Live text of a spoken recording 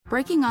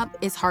Breaking up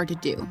is hard to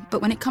do,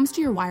 but when it comes to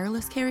your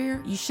wireless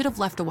carrier, you should have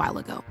left a while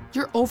ago.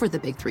 You're over the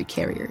big three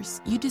carriers.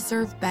 You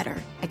deserve better.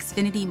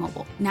 Xfinity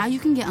Mobile. Now you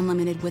can get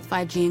unlimited with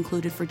 5G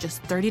included for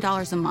just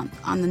 $30 a month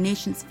on the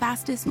nation's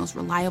fastest, most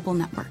reliable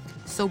network.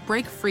 So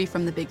break free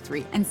from the big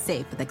three and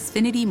save with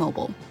Xfinity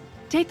Mobile.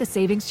 Take the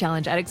savings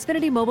challenge at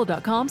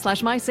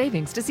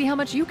xfinitymobile.com/mysavings to see how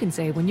much you can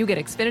save when you get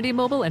Xfinity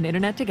Mobile and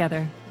Internet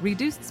together.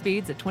 Reduced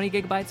speeds at 20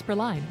 gigabytes per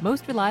line.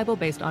 Most reliable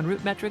based on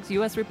Root Metrics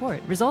US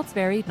report. Results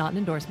vary, not an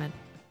endorsement.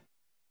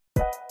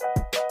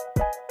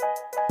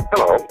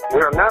 Hello,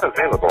 we are not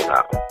available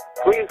now.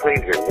 Please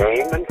leave your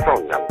name and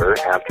phone number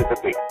after the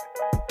beep.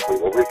 We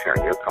will return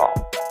your call.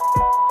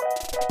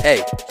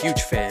 Hey,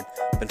 huge fan.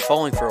 Been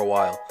following for a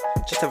while.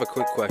 Just have a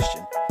quick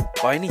question.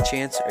 By any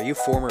chance, are you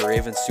former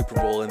Ravens Super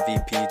Bowl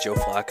MVP Joe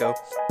Flacco?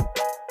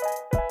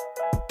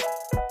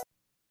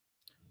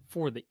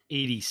 For the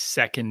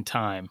 82nd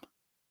time.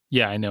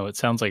 Yeah, I know it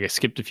sounds like I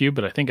skipped a few,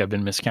 but I think I've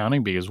been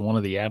miscounting because one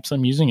of the apps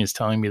I'm using is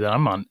telling me that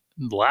I'm on.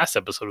 The last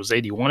episode was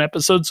 81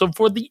 episodes, so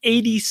for the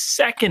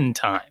 82nd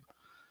time,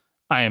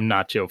 I am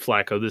not Joe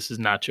Flacco. This is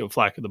Not Joe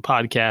Flacco, the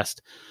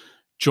podcast.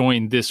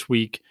 Joined this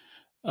week,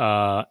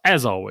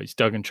 as always,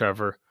 Doug and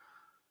Trevor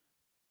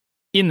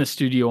in the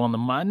studio on the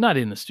mic. Not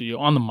in the studio,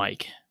 on the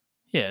mic.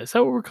 Yeah, is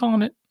that what we're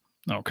calling it?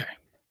 Okay.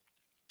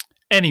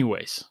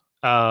 Anyways,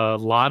 a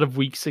lot of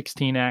Week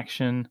 16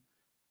 action.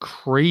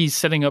 Crazy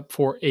setting up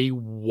for a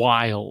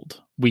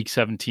wild Week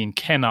 17.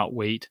 Cannot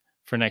wait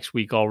for next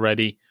week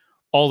already.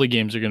 All the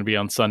games are going to be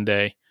on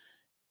Sunday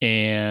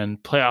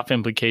and playoff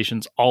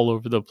implications all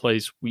over the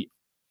place. The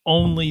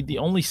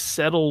only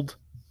settled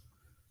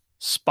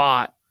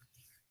spot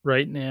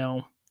right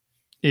now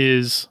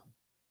is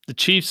the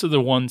Chiefs are the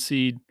 1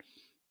 seed.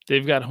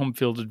 They've got home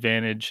field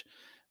advantage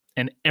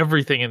and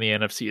everything in the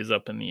NFC is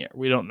up in the air.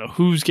 We don't know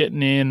who's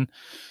getting in.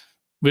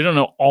 We don't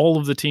know all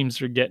of the teams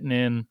that are getting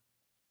in.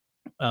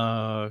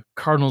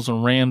 Cardinals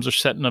and Rams are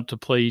setting up to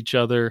play each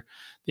other.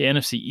 The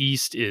NFC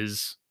East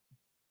is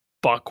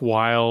buck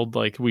wild.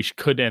 Like we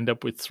could end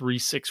up with 3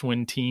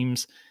 6-win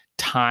teams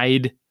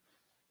tied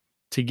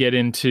to get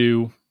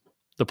into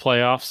the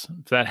playoffs.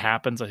 If that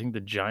happens, I think the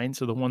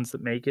Giants are the ones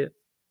that make it.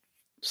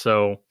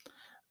 So,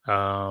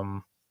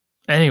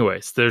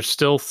 anyways, there's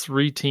still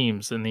 3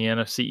 teams in the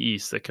NFC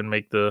East that can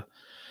make the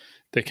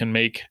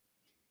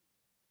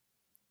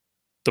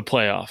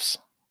playoffs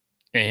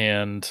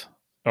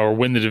or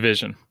win the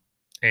division.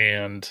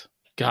 And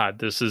God,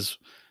 this is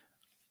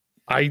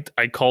I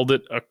called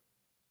it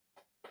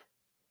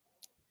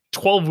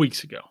 12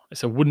 weeks ago. I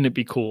said, wouldn't it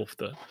be cool if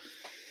the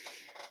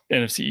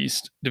NFC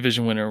East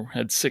division winner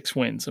had 6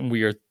 wins and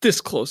we are this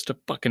close to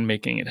fucking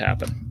making it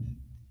happen?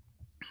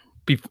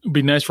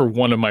 Be nice for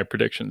one of my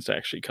predictions to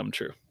actually come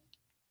true.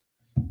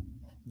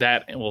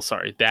 That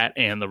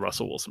and the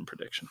Russell Wilson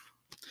prediction.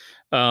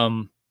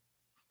 God,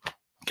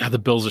 the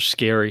Bills are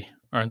scary,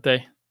 aren't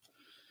they?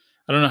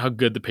 I don't know how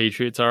good the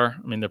Patriots are.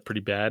 I mean, they're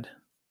pretty bad.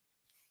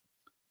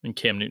 And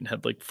Cam Newton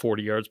had like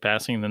 40 yards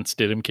passing, and then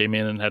Stidham came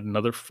in and had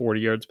another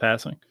 40 yards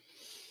passing.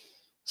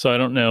 So I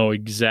don't know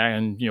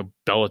exactly.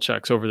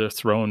 Belichick's over there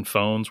throwing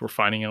phones. We're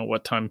finding out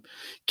what time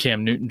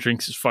Cam Newton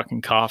drinks his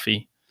fucking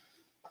coffee.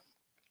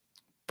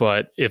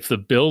 But if the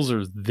Bills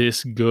are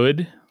this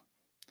good,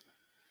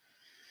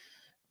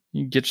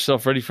 you get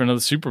yourself ready for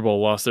another Super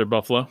Bowl loss there,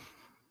 Buffalo.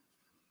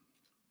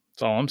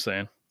 That's all I'm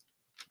saying.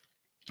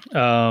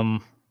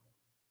 Got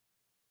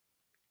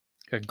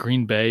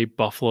Green Bay,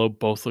 Buffalo,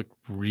 both look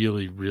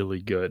really,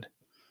 really good.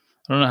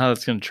 I don't know how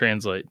that's going to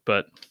translate,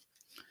 but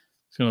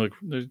they're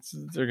going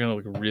to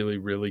look really,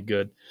 really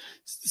good.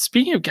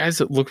 Speaking of guys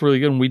that look really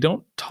good, and we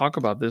don't talk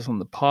about this on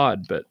the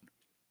pod, but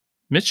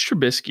Mitch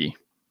Trubisky,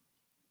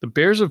 the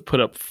Bears have put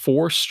up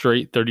 4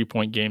 straight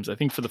 30-point games, I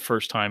think for the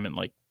first time in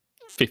like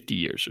 50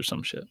 years or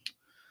some shit.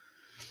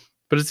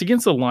 But it's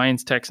against the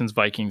Lions, Texans,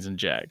 Vikings, and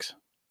Jags.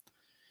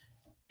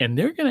 And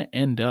they're going to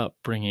end up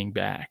bringing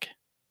back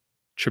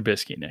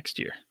Trubisky next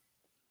year.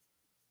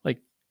 Like,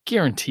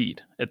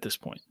 guaranteed at this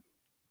point.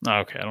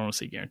 Okay, I don't want to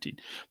say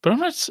guaranteed. But I'm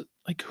not,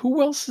 like,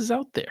 who else is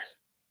out there?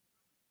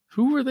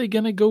 Who are they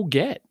going to go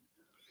get?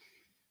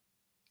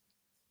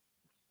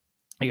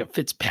 They got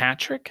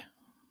Fitzpatrick?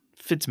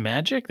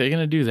 Fitzmagic? They're going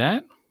to do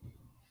that?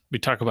 We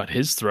talk about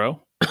his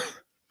throw.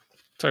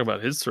 Talk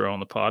about his throw on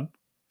the pod.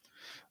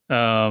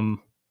 And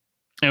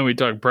we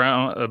talk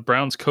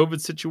Brown's COVID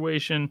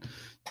situation,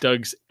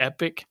 Doug's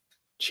epic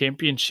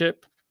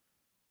championship,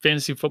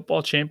 fantasy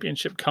football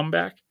championship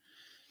comeback,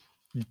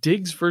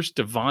 Diggs versus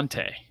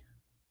Devontae.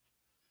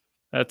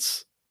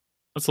 That's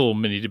a little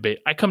mini debate.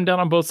 I come down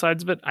on both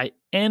sides of it. I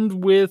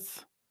end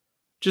with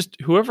just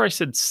whoever I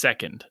said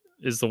second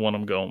is the one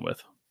I'm going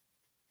with.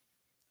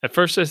 At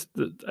first I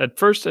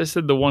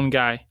said the one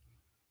guy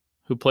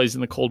who plays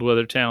in the cold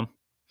weather town.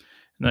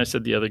 And I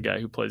said the other guy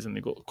who plays in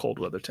the cold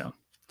weather town.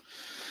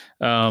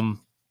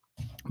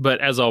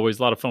 But as always,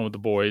 a lot of fun with the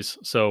boys.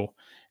 So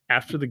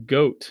after the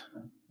GOAT,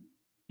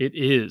 it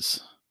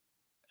is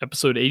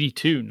episode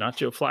 82, Not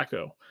Joe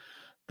Flacco,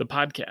 the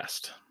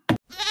podcast.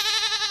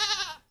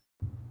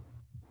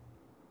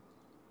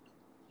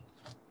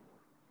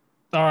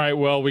 All right.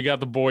 Well, we got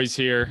the boys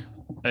here.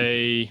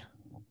 I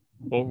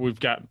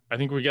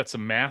think we got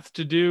some math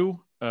to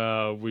do.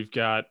 We've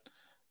got,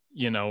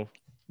 my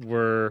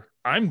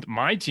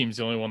team's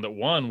the only one that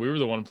won. We were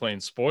the one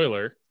playing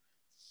spoiler.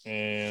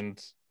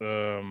 And,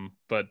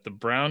 but the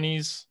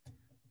Brownies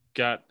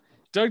got,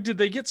 Doug, did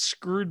they get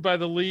screwed by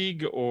the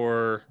league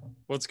or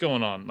what's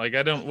going on? Like,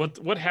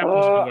 what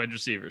happened to the wide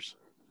receivers?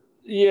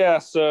 Yeah.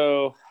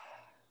 So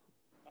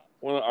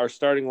our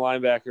starting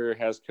linebacker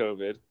has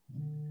COVID.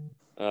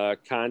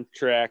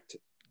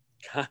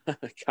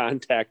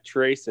 Contact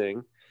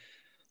tracing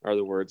are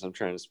the words I'm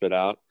trying to spit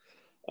out.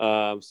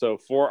 So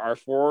for our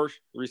 4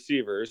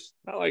 receivers,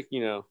 not like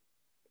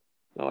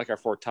our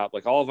 4 top,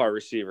 like all of our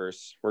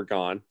receivers were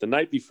gone the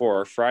night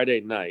before. Friday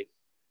night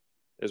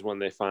is when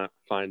they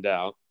find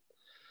out.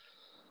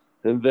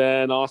 And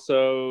then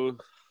also,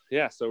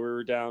 so we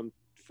were down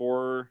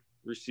 4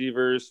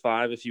 receivers,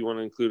 5 if you want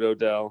to include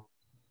Odell.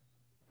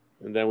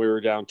 And then we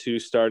were down 2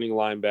 starting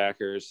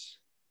linebackers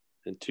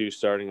and 2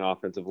 starting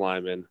offensive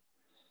linemen.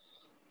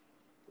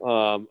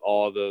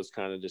 All of those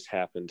kind of just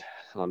happened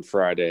on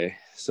Friday,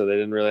 so they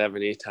didn't really have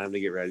any time to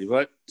get ready.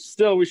 But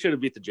still, we should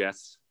have beat the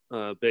Jets.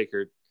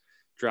 Baker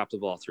dropped the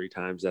ball 3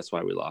 times. That's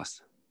why we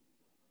lost.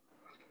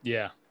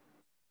 Yeah.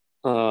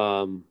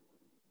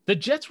 The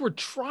Jets were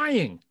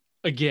trying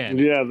again.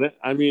 Yeah,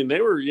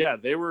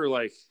 they were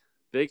like,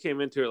 they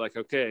came into it like,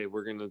 okay,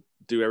 we're gonna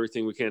do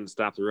everything we can to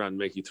stop the run,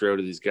 make you throw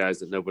to these guys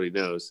that nobody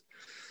knows.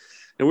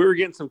 And we were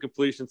getting some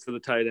completions to the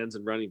tight ends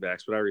and running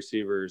backs, but our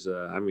receivers,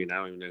 I don't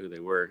even know who they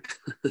were.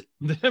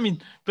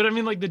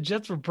 Like the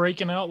Jets were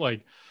breaking out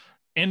like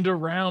end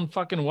around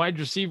fucking wide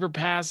receiver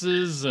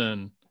passes,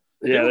 and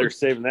they're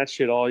saving that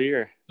shit all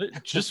year.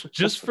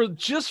 just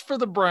for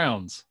the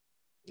Browns.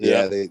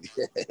 Yeah, they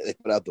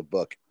put out the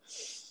book.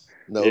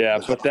 No,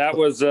 but that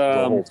was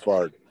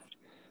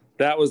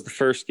that was the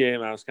first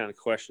game I was kind of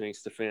questioning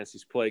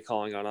Stefanski's play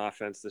calling on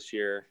offense this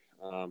year.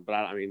 But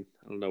I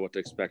don't know what to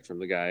expect from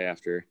the guy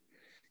after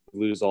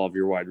lose all of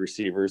your wide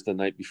receivers the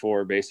night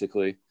before,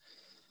 basically.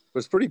 But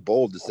it's pretty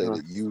bold to say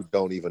that you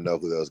don't even know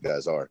who those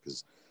guys are,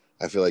 because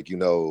I feel like you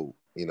know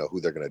who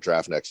they're going to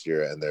draft next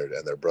year, and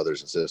their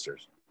brothers and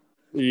sisters.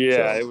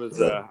 Yeah, so, it was.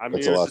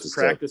 It was just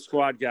practice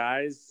squad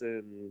guys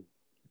and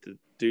the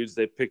dudes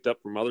they picked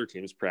up from other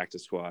teams'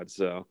 practice squads.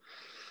 So,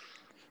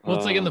 well,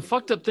 it's like, and the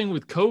fucked up thing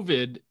with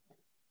COVID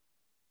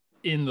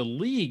in the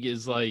league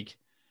is like,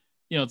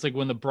 it's like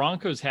when the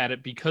Broncos had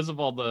it, because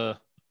of all the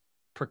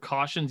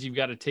precautions you've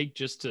got to take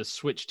just to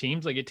switch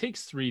teams. Like, it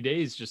takes 3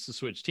 days just to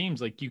switch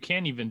teams. Like, you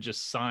can't even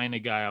just sign a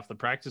guy off the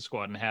practice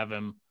squad and have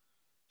him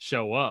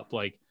show up.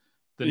 Like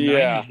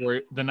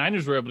the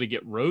Niners were able to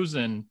get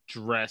Rosen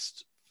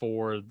dressed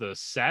for the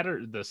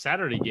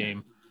Saturday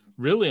game,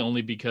 really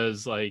only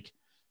because like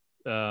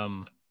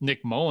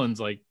Nick Mullins,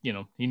 like,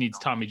 he needs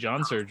Tommy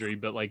John surgery,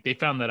 but like they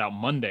found that out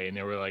Monday and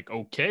they were like,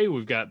 okay,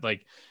 we've got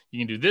like, you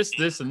can do this,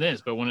 this, and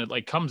this. But when it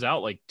like comes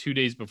out like 2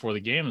 days before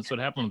the game, that's what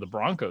happened with the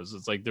Broncos.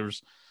 It's like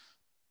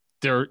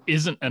there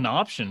isn't an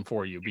option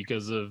for you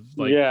because of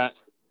like,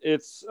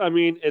 it's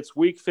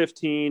week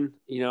 15.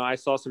 I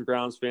saw some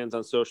Browns fans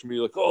on social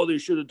media like, oh, they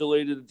should have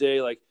delayed it a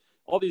day. Like,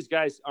 all these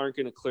guys aren't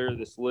going to clear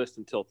this list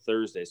until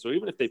Thursday. So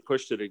even if they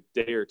pushed it a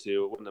day or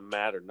two, it wouldn't have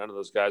mattered. None of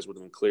those guys would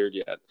have been cleared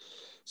yet.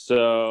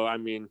 So,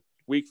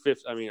 week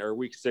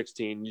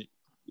 16,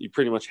 you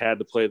pretty much had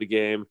to play the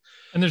game.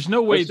 And there's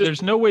no way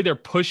they're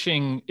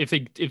pushing. If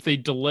they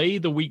delay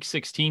the week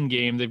 16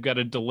 game, they've got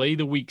to delay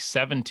the week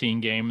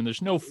 17 game. And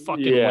there's no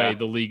fucking way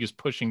the league is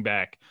pushing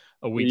back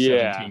a week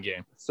 17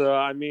 game. So,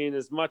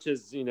 as much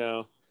as,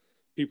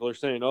 people are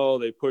saying, oh,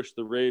 they pushed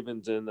the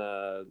Ravens and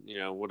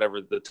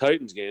the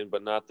Titans game,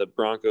 but not the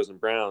Broncos and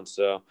Browns.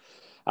 So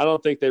I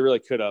don't think they really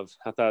could have.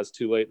 I thought it was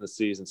too late in the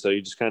season, so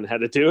you just kind of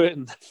had to do it.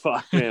 And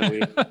fuck,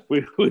 man,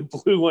 we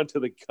blew one to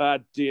the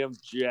goddamn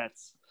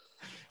Jets.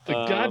 The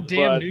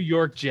goddamn New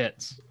York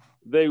Jets.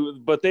 They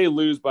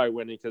lose by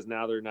winning because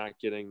now they're not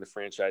getting the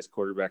franchise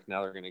quarterback.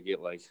 Now they're going to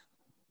get like,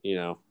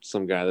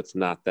 some guy that's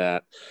not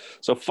that.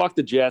 So fuck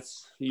the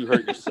Jets. You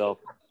hurt yourself.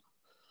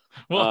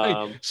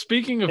 Well,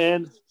 speaking of,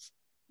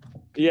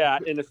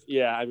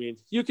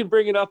 you can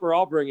bring it up or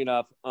I'll bring it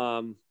up.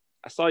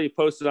 I saw you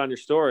posted on your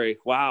story.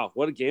 Wow,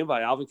 what a game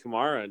by Alvin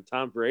Kamara and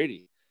Tom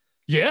Brady.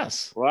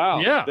 Yes.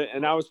 Wow. Yeah.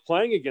 And I was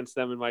playing against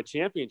them in my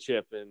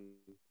championship in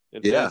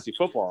fantasy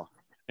football.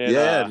 And,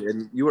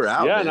 and you were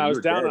out. Yeah, man. and I was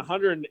down dead.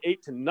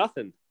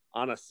 108-0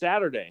 on a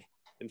Saturday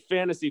in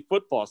fantasy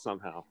football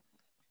somehow.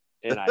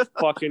 And I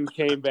fucking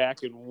came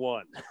back and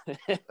won.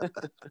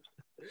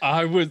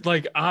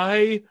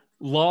 I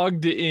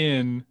logged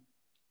in.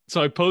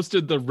 So I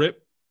posted the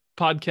RIP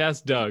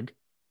podcast Doug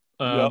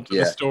to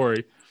the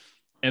story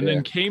and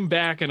then came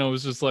back and I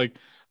was just like,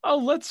 oh,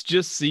 let's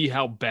just see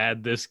how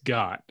bad this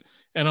got.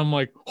 And I'm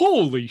like,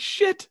 holy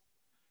shit,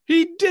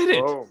 he did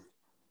it. Oh.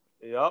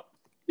 Yep.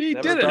 He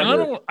did it.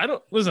 And I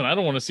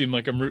don't want to seem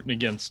like I'm rooting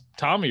against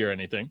Tommy or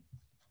anything,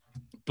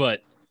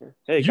 but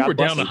hey, you were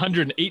down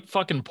 108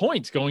 fucking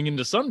points going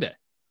into Sunday.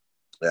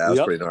 Yeah, that was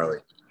pretty gnarly.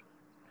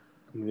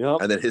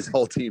 Yep. And then his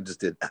whole team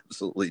just did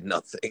absolutely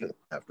nothing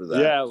after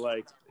that. Yeah,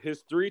 like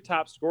his 3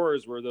 top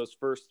scorers were those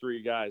first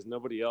 3 guys.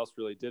 Nobody else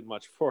really did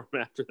much for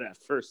him after that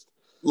first.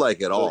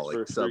 Like at all.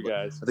 First Like 3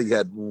 guys. I think he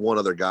had one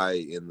other guy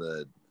in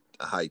the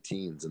high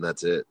teens, and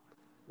that's it.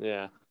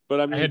 Yeah.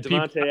 But I mean,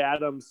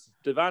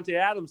 Devontae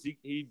Adams,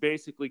 he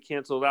basically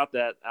canceled out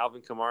that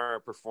Alvin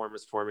Kamara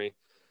performance for me.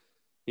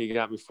 He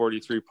got me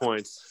 43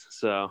 points.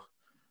 So,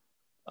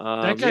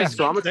 that guy's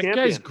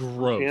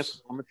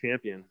gross. I'm a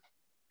champion.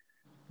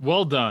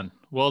 Well done,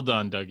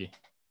 Dougie.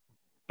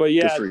 But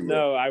yeah,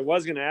 no, I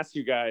was going to ask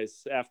you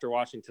guys after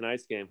watching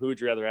tonight's game, who would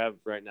you rather have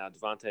right now,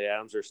 Devontae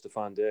Adams or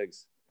Stephon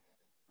Diggs?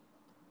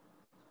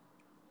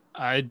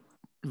 I'd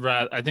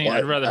rather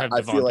have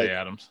Devontae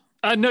Adams.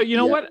 No, you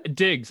know what?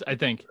 Diggs, I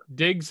think.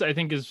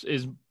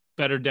 Is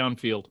better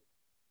downfield.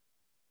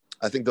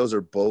 I think those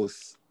are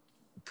both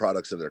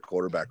products of their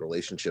quarterback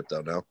relationship,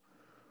 though. No,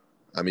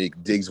 I mean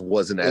Diggs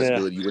wasn't as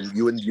good.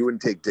 You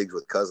wouldn't take Diggs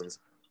with Cousins.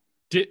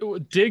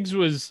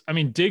 Diggs's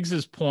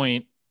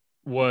point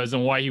was,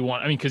 and why he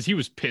won. I mean, because he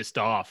was pissed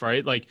off,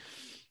 right? Like,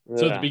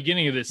 so at the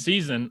beginning of this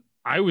season,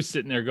 I was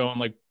sitting there going,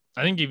 like,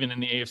 I think even in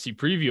the AFC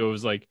preview, it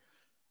was like,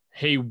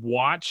 hey,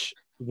 watch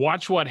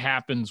what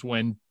happens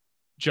when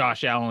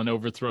Josh Allen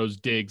overthrows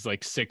Diggs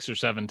like 6 or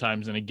 7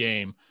 times in a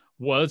game.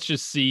 Well, let's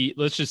just see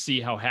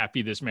how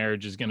happy this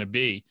marriage is going to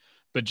be.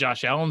 But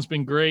Josh Allen's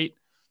been great,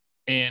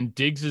 and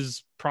Diggs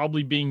is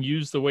probably being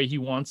used the way he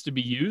wants to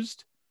be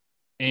used,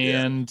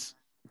 and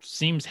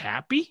seems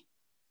happy.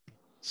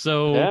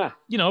 So,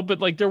 but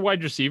like they're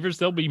wide receivers,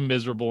 they'll be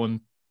miserable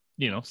in,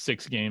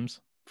 6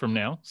 games from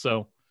now.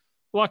 So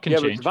a lot can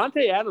change. But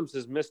Devontae Adams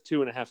has missed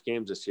 2.5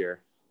 games this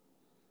year.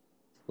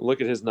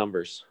 Look at his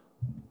numbers.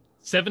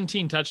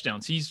 17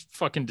 touchdowns. He's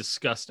fucking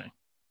disgusting.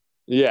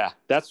 Yeah,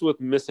 that's with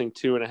missing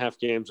 2.5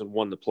 games and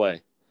 1 to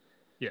play.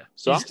 Yeah.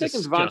 So I'm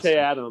taking Devontae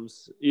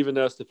Adams, even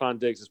though Stephon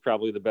Diggs is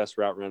probably the best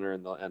route runner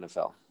in the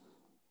NFL.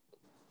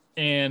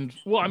 And,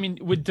 well, I mean,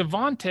 with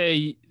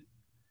Devontae,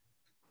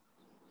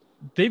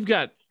 you've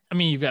got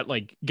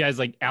like guys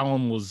like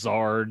Alan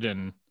Lazard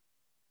and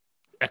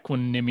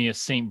Equanimous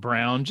St.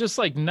 Brown, just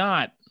like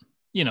not,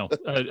 shout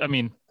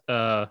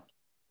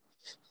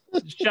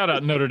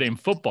out Notre Dame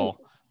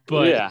football.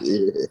 But at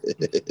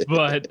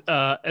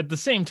the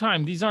same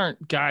time, these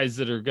aren't guys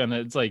that are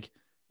it's like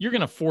you're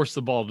gonna force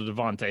the ball to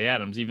Devontae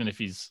Adams, even if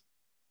he's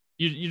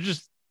you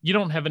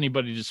don't have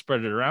anybody to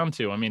spread it around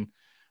to. I mean,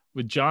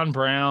 with John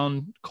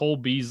Brown, Cole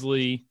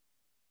Beasley,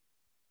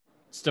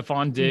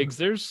 Stephon Diggs,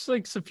 there's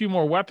like a few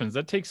more weapons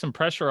that takes some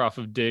pressure off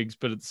of Diggs,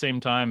 but at the same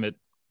time, I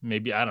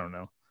don't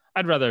know.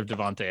 I'd rather have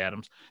Devontae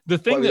Adams. The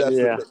thing that's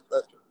the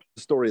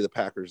story of the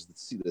Packers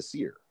this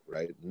year,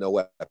 right? No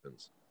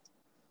weapons.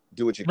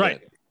 Do what you can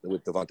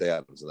with Devontae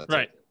Adams, and that's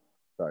right.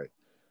 Sorry.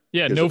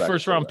 Yeah, no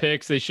first round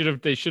picks. They should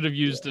have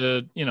used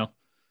and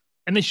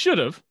they should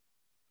have.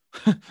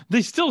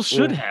 They still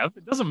should have.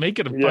 It doesn't make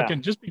it a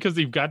fucking just because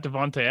they've got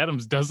Devontae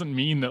Adams doesn't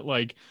mean that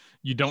like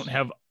you don't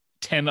have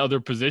 10 other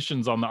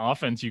positions on the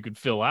offense you could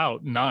fill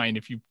out, 9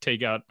 if you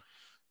take out,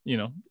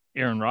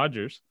 Aaron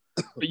Rodgers.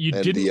 But you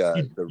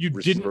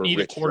didn't need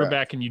a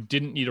quarterback and you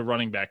didn't need a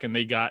running back, and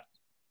they got.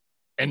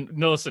 And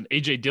no, listen,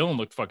 AJ Dillon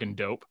looked fucking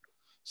dope.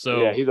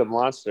 So yeah, he's a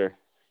monster.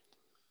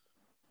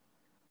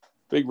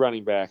 Big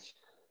running back.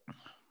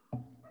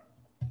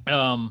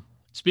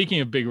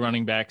 Speaking of big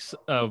running backs,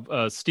 a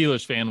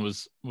Steelers fan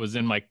was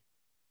in my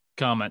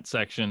comment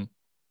section,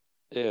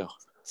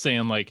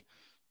 saying like,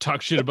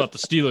 "Talk shit about the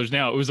Steelers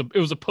now." It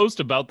was a post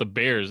about the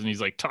Bears, and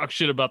he's like, "Talk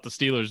shit about the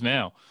Steelers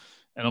now,"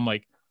 and I'm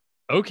like,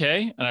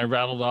 "Okay," and I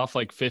rattled off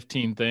like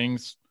 15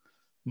 things,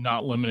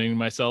 not limiting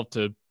myself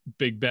to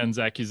Big Ben's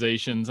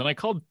accusations, and I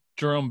called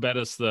Jerome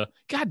Bettis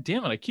God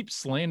damn it, I keep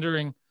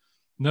slandering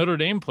Notre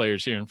Dame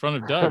players here in front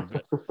of Doug.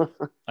 But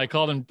I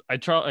called him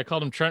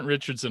Trent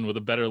Richardson with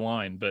a better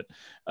line. But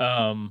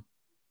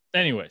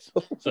anyways,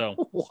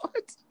 so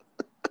what?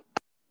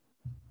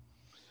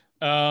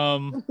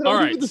 All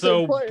right.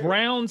 So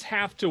Browns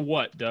have to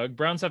what, Doug?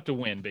 Browns have to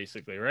win,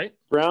 basically, right?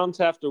 Browns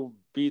have to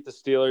beat the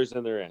Steelers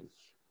and they're in.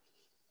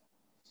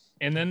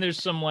 And then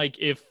there's some like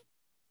if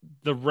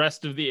the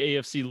rest of the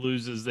AFC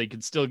loses, they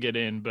could still get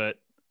in, but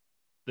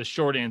the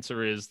short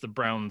answer is the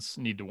Browns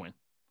need to win.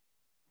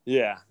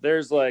 Yeah,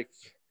 there's like,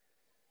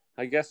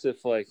 I guess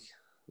if the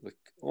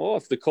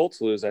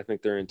Colts lose, I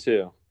think they're in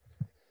too.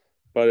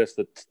 But if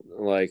the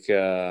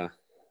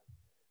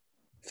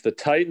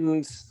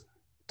Titans,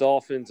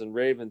 Dolphins, and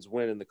Ravens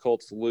win and the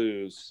Colts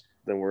lose,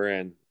 then we're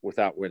in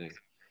without winning.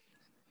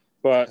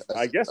 But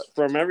I guess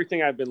from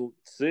everything I've been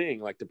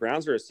seeing, like the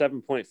Browns are a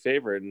 7-point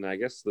favorite, and I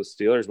guess the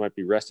Steelers might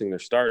be resting their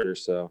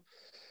starters. So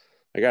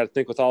I got to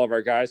think with all of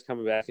our guys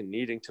coming back and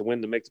needing to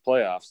win to make the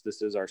playoffs,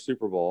 this is our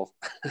Super Bowl.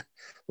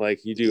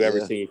 Like you do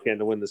everything you can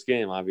to win this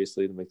game,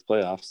 obviously, to make the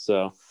playoffs.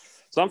 So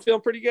I'm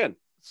feeling pretty good.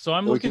 So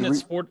I'm looking at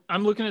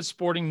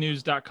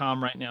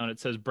sportingnews.com right now, and it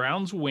says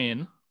Browns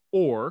win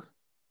or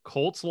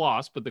Colts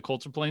loss, but the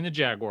Colts are playing the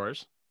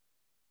Jaguars,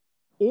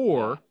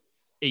 or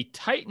a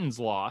Titans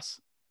loss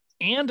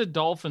and a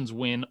Dolphins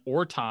win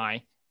or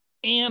tie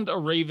and a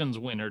Ravens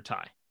win or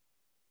tie.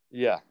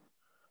 Yeah.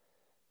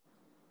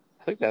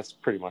 I think that's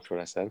pretty much what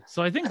I said.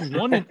 So I think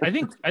one in, I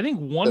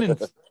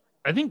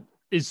think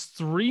is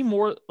three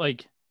more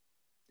like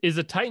is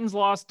the Titans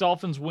loss,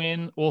 Dolphins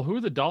win. Well, who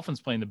are the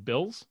Dolphins playing? The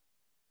Bills?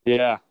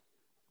 Yeah.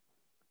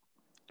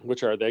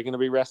 Which are they going to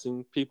be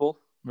resting people?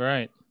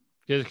 Right.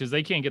 Because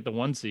they can't get the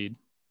 1 seed.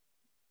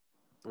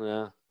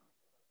 Yeah.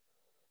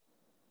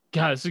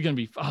 God, this is going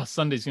to be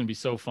Sunday's going to be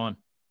so fun.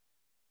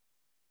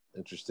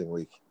 Interesting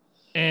week.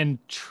 And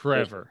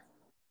Trevor.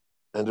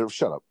 And to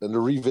shut up. And to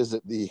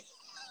revisit the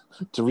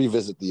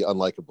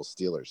unlikable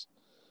Steelers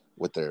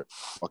with their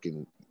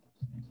fucking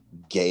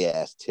gay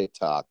ass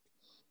TikTok.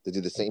 They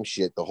do the same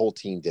shit. The whole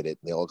team did it.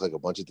 And they all look like a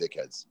bunch of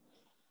dickheads.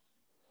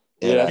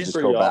 And Yeah, I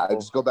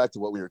just go back to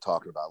what we were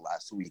talking about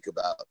last week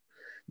about,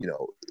 you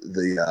know,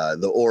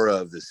 the aura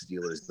of the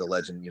Steelers, the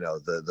legend, you know,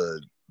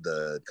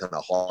 the kind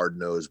of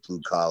hard-nosed,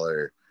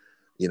 blue-collar,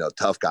 you know,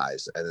 tough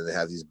guys. And then they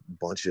have these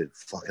bunch of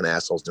fucking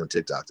assholes doing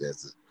TikTok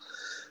dances.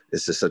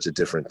 It's just such a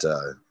different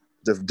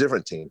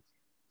team.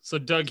 So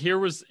Doug, here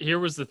was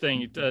the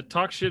thing.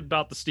 Talk shit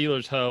about the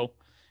Steelers, ho.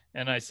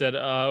 And I said,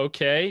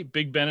 okay,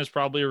 Big Ben is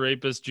probably a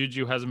rapist.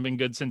 Juju hasn't been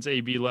good since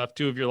AB left.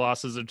 2 of your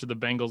losses are to the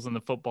Bengals and the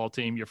football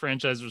team. Your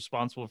franchise is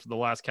responsible for the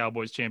last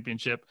Cowboys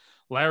championship.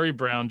 Larry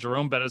Brown,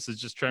 Jerome Bettis is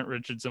just Trent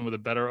Richardson with a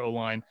better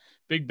O-line.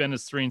 Big Ben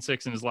is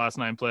 3-6 in his last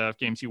 9 playoff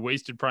games. He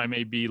wasted prime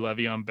AB,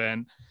 Le'Veon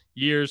Ben.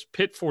 Years,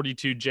 Pitt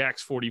 42,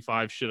 Jax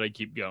 45. Should I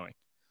keep going?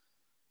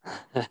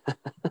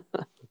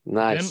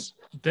 Nice.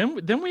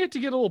 Then we had to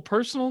get a little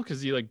personal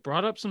because he like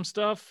brought up some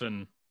stuff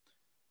and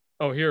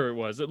here it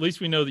was. At least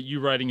we know that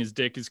you riding his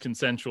dick is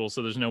consensual,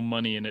 so there's no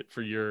money in it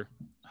for your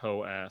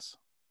hoe ass.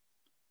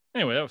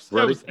 Anyway,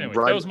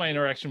 that was my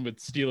interaction with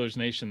Steelers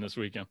Nation this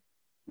weekend.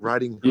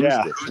 Riding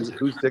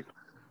whose dick?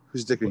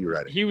 Whose dick are you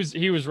riding?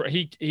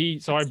 He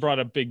so I brought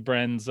up Big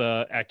Ben's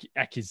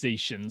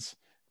accusations,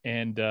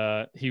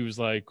 and he was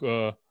like,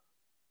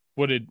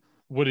 what did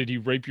he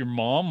rape your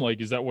mom? Like,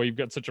 is that why you've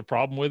got such a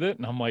problem with it?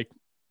 And I'm like,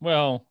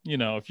 well, you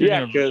know, if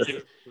you're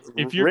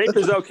rape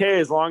is okay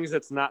as long as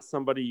it's not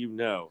somebody you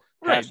know.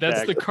 Right,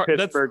 that's the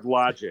Pittsburgh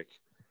logic.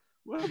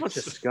 What a bunch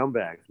of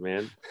scumbags,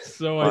 man.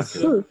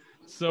 The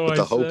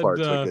hoe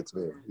part's what gets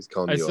me. He's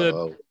calling you a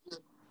hoe.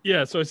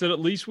 Yeah, so I said,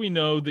 at least we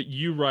know that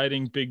you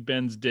riding Big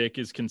Ben's dick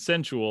is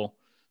consensual,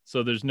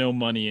 so there's no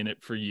money in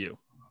it for you.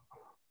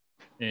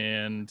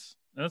 And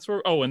that's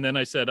where. Oh, and then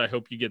I said, I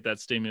hope you get that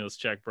stimulus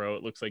check, bro.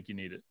 It looks like you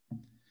need it.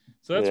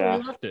 So that's where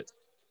we left it.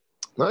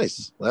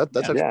 Nice. That's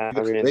actually I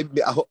mean,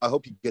 maybe I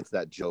hope he gets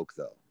that joke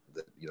though.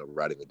 That, you know,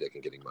 riding the dick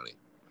and getting money.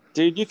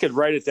 Dude, you could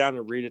write it down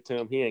and read it to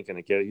him. He ain't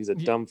gonna get it. He's a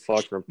dumb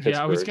fuck from Pittsburgh.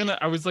 Yeah,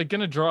 I was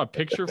gonna draw a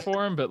picture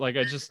for him, but like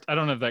I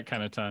don't have that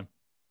kind of time.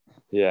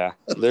 Yeah,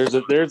 there's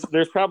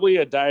probably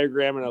a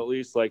diagram and at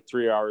least like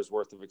 3 hours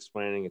worth of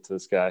explaining it to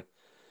this guy.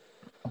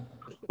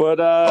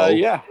 But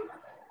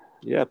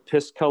yeah,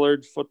 piss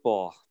colored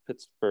football,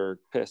 Pittsburgh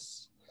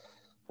piss.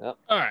 Yep.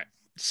 All right,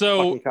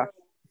 so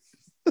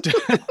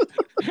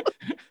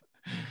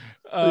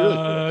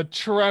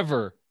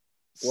Trevor,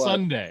 what?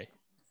 Sunday.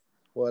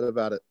 What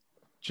about it?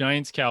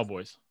 Giants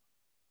Cowboys.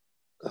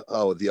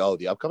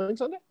 The upcoming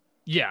Sunday?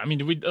 Yeah, I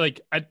mean,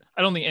 I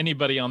don't think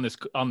anybody on this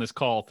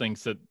call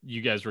thinks that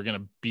you guys were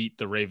gonna beat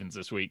the Ravens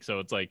this week. So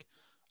it's like,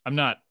 I'm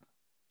not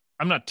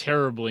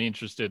terribly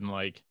interested in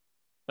like,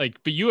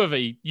 but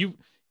you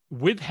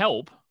with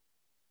help.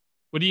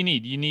 What do you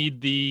need? You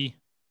need the.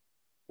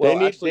 Well,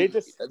 the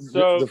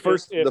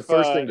first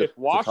thing if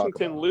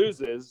Washington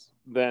loses,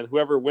 then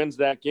whoever wins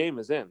that game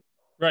is in.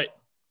 Right.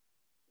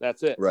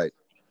 That's it. Right.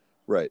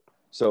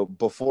 So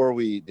before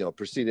we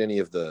proceed any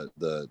of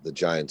the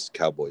Giants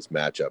Cowboys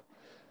matchup,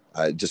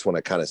 I just want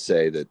to kind of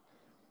say that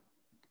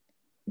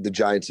the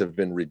Giants have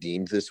been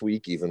redeemed this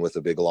week, even with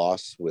a big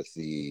loss with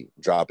the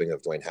dropping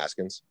of Dwayne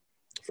Haskins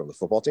from the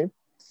football team.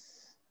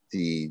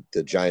 The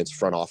Giants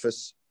front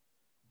office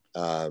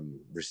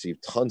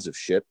received tons of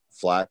shit,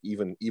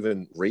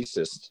 even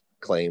racist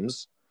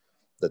claims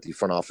that the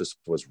front office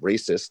was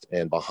racist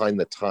and behind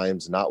the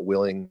times, not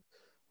willing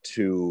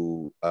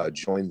to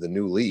join the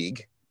new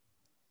league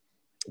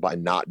by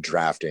not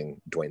drafting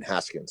Dwayne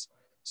Haskins.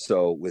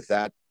 So with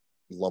that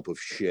lump of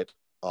shit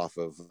off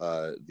of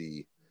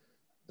the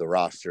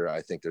roster,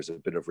 I think there's a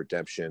bit of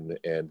redemption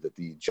and that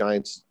the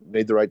Giants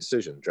made the right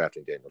decision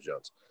drafting Daniel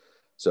Jones.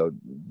 So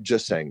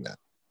just saying that.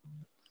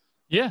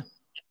 Yeah,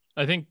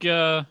 I think,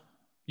 I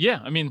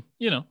mean,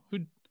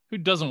 who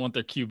doesn't want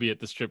their QB at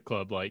the strip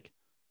club, like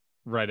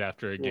right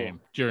after a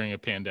game during a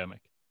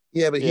pandemic?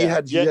 Yeah, but he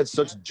had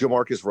such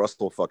Jamarcus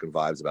Russell fucking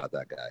vibes about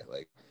that guy.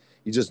 Like,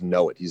 you just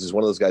know it. He's just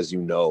one of those guys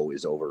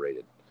is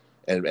overrated.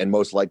 And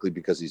most likely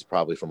because he's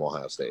probably from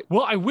Ohio State.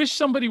 Well, I wish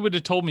somebody would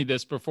have told me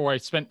this before I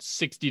spent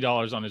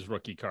 $60 on his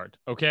rookie card.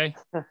 Okay.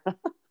 Are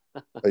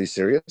you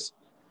serious?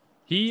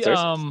 He's like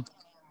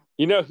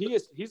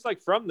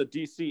from the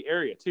DC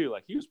area too.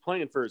 Like he was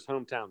playing for his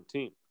hometown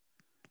team.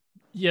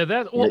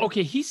 Yeah,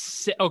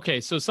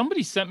 okay. So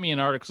somebody sent me an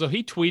article. So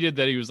he tweeted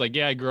that he was like,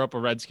 yeah, I grew up a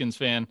Redskins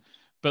fan,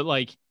 but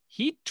like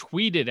he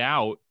tweeted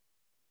out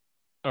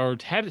or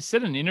had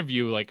said in an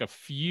interview like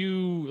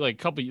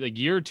couple like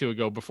year or two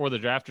ago before the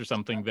draft or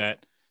something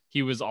that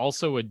he was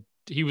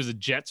a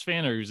Jets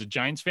fan or he was a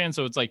Giants fan.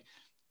 So it's like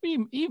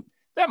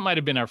that might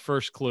have been our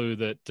first clue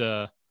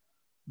that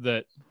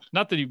that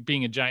not that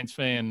being a Giants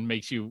fan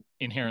makes you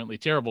inherently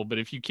terrible, but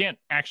if you can't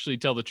actually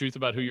tell the truth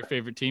about who your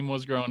favorite team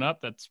was growing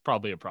up, that's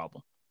probably a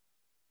problem.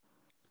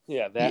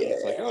 Yeah,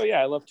 it's like, oh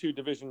yeah, I love 2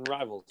 division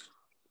rivals.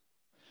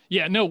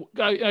 Yeah, no.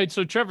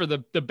 So Trevor,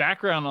 the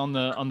background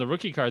on the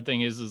rookie card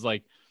thing is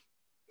like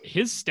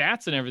his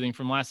stats and everything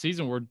from last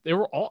season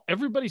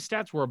everybody's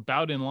stats were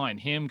about in line.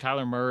 Him,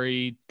 Kyler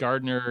Murray,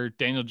 Gardner,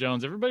 Daniel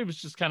Jones, everybody was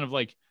just kind of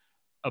like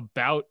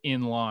about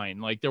in line.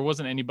 Like there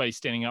wasn't anybody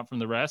standing out from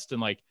the rest, and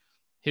like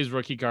his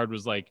rookie card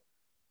was like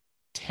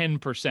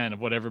 10% of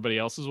what everybody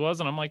else's was,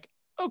 and I'm like,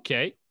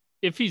 okay,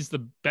 if he's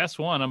the best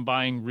one, I'm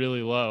buying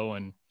really low,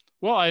 and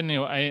well, I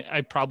know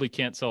I probably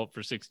can't sell it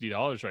for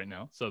 $60 right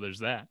now, so there's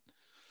that.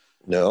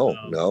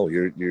 No,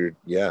 you're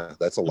yeah,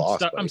 that's a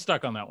loss. I'm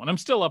stuck on that one. I'm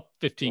still up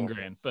 15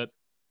 grand, but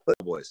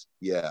boys,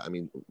 yeah, I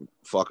mean,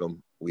 fuck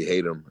them. We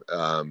hate them.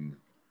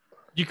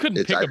 You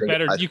couldn't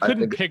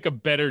pick a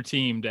better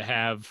team to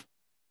have.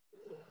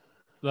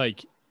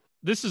 Like,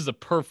 this is a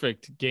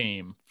perfect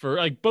game for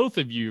like both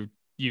of you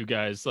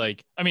guys.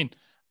 Like, I mean,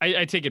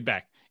 I take it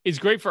back. It's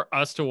great for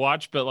us to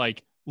watch, but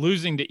like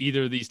losing to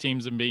either of these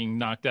teams and being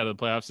knocked out of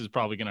the playoffs is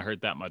probably going to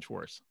hurt that much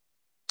worse,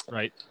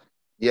 right?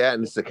 Yeah,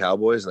 and it's the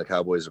Cowboys, and the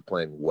Cowboys are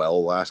playing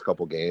well last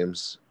couple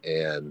games,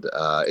 and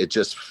it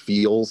just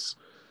feels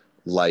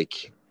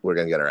like we're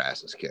going to get our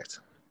asses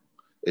kicked.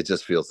 It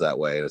just feels that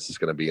way, and it's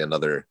just going to be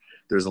another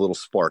 – there's a little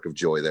spark of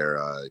joy there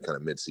kind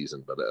of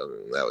midseason, but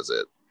that was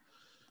it.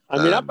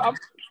 I mean,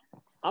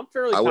 I'm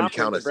fairly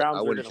confident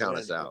I wouldn't count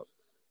us out.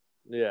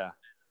 Yeah.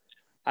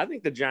 I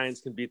think the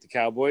Giants can beat the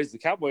Cowboys. The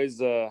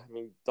Cowboys, I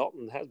mean,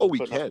 Dalton has been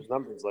putting up his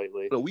numbers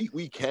lately. No,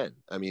 we can.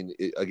 I mean,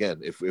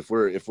 again, if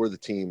we're the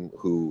team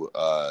who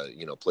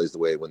plays the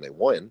way when they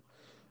win,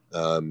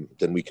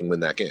 then we can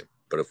win that game.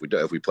 But if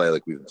we play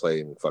like we've been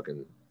playing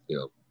fucking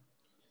the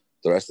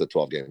rest of the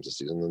 12 games this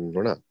season, then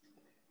we're not.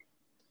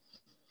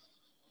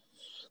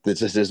 This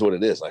just is what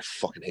it is. I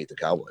fucking hate the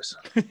Cowboys.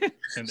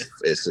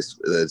 It's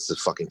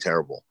just fucking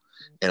terrible.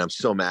 And I'm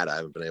so mad I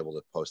haven't been able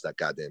to post that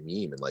goddamn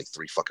meme in like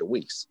 3 fucking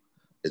weeks.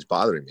 It's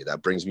bothering me.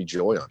 That brings me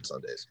joy on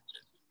Sundays.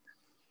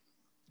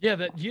 Yeah,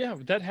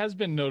 that has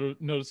been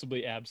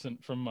noticeably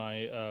absent from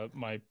my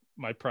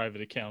my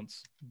private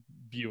accounts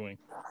viewing.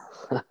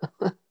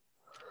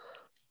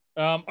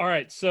 All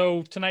right,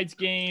 so tonight's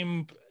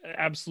game,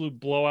 absolute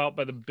blowout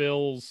by the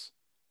Bills.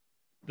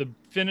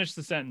 Finish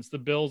the sentence. The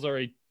Bills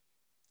are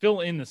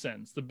fill in the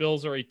sentence. The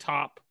Bills are a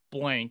top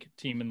blank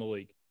team in the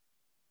league.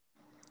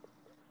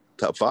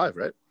 Top 5,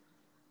 right?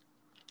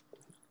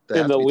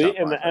 In the league,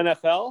 in the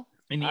NFL.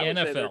 In the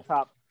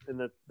NFL,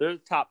 they're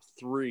top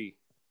 3.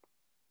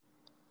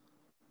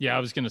 Yeah, I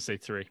was going to say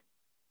 3,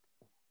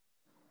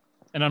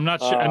 and I'm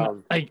not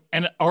sure.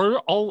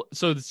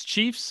 So it's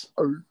Chiefs,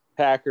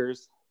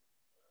 Packers.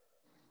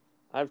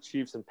 I have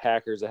Chiefs and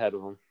Packers ahead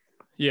of them.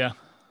 Yeah,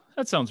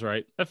 that sounds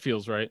right. That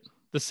feels right.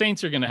 The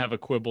Saints are going to have a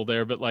quibble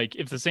there, but like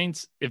if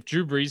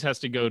Drew Brees has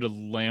to go to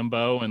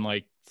Lambeau and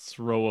like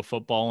throw a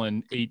football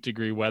in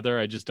 8-degree weather,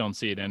 I just don't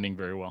see it ending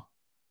very well.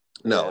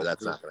 No,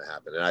 that's not going to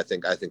happen. And I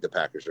think the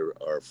Packers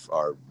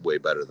are way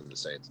better than the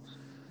Saints.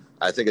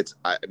 I think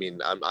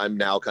I'm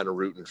now kind of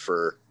rooting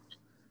for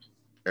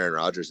Aaron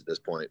Rodgers at this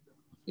point.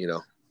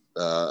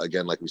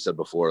 Again, like we said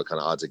before, kind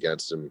of odds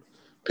against him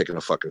picking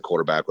a fucking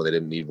quarterback when they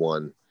didn't need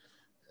one,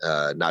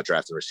 not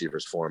drafting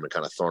receivers for him and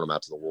kind of throwing him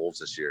out to the wolves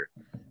this year.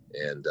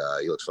 And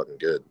he looks fucking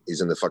good.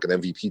 He's in the fucking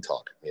MVP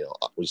talk.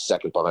 He's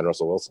second behind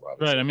Russell Wilson.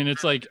 Obviously. Right. I mean,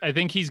 it's like I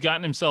think he's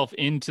gotten himself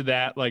into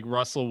that like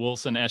Russell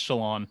Wilson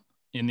echelon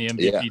in the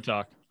MVP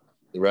talk.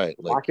 Right.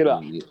 Lock it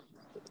up.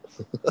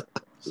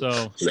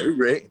 So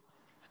great.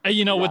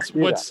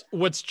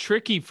 What's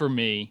tricky for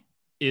me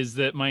is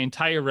that my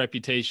entire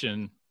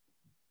reputation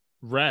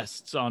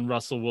rests on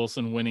Russell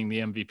Wilson winning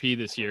the MVP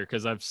this year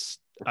because I've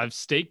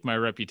staked my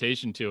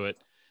reputation to it.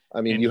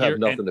 I mean, you have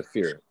nothing to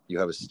fear. You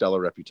have a stellar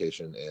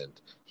reputation,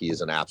 and he is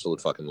an absolute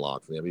fucking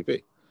lock for the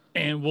MVP.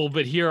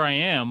 But here I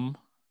am.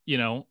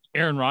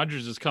 Aaron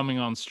Rodgers is coming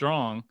on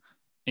strong,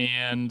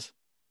 and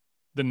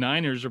the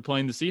Niners are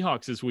playing the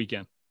Seahawks this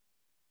weekend.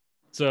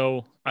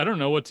 So I don't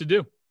know what to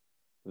do.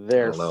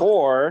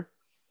 Therefore,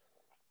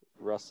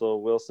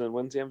 Russell Wilson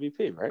wins the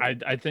MVP,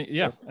 right? I think,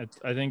 yeah.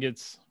 I think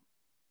it's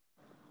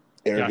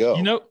there. You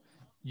go.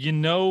 You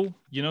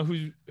know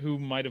who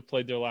might have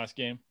played their last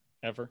game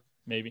ever,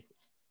 maybe.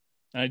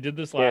 And I did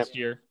this last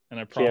year, and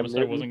I promised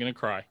I wasn't going to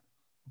cry.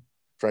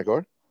 Frank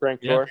Gore?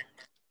 Gore?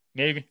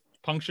 Maybe.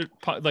 Punctured,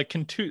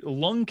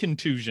 lung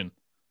contusion.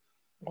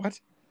 What?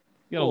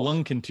 He got a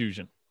lung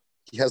contusion.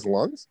 He has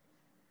lungs?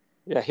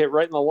 Yeah, hit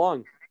right in the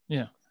lung.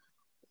 Yeah.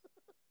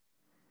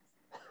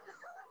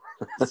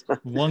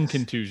 One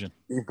contusion.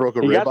 He broke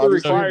a He rib. got the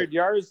Obviously. required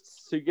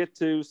yards to get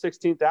to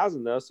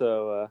 16,000 though.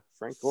 So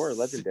Frank Gore,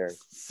 legendary.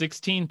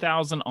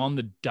 16,000 on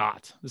the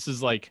dot. This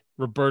is like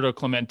Roberto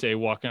Clemente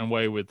walking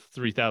away with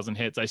 3,000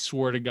 hits. I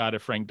swear to God,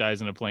 if Frank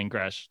dies in a plane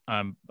crash,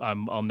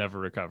 I'll never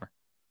recover.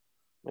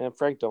 Man,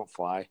 Frank don't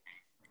fly.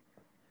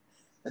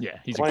 Yeah,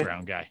 he's a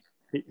ground guy.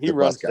 He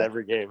runs to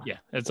every game. Yeah,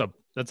 that's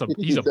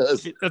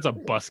a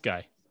bus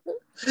guy.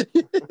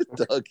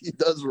 Doug, he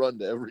does run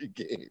to every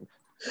game.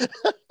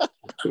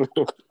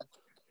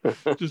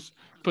 Just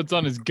puts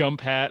on his Gump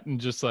hat and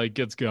just like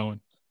gets going.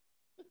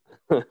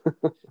 Yeah,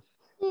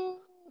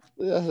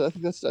 I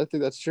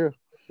think that's true.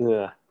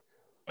 Yeah.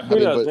 Who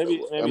knows? But,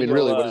 maybe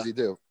really, what does he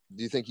do?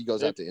 Do you think he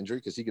goes out to injury?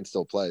 Because he can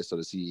still play. So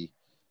does he?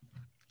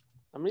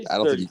 I mean, he's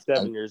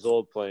 37 years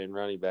old playing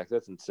running back.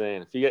 That's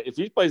insane. If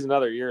he plays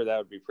another year, that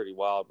would be pretty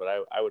wild. But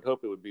I would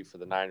hope it would be for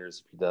the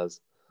Niners if he does.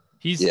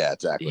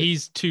 Exactly.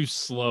 He's too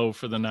slow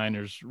for the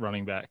Niners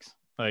running backs.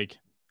 Like,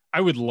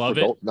 I would love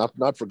it.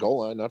 Not for goal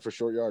line, not for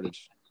short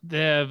yardage.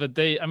 Yeah, but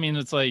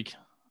it's like,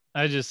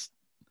 I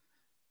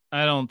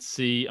don't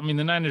see. I mean,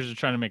 the Niners are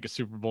trying to make a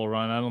Super Bowl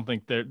run. I don't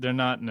think they're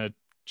not in a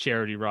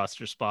charity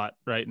roster spot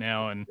right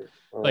now. And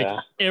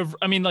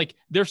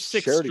their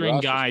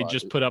sixth-string guy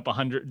just put up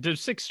 100. Their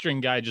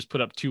sixth-string guy just put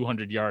up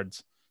 200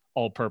 yards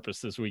all-purpose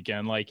this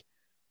weekend. Like,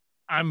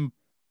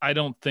 I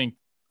don't think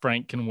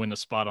Frank can win a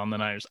spot on the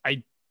Niners.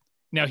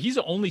 Now he's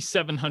only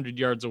 700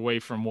 yards away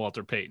from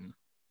Walter Payton,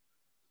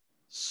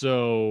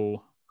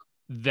 so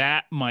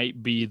that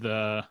might be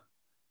the.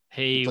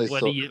 Hey,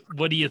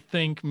 what do you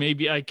think?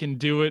 Maybe I can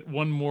do it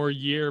one more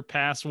year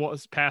past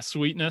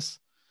sweetness.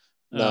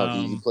 No,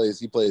 he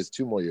plays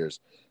 2 more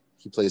years.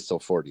 He plays till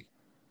 40.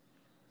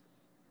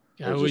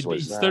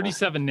 He's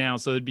 37 now,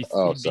 so it'd be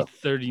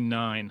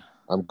 39.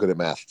 I'm good at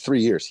math. 3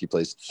 years. He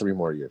plays 3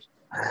 more years.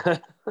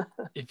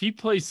 If he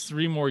plays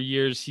 3 more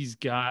years, he's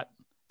got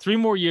 3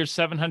 more years,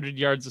 700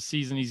 yards a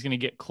season. He's going to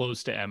get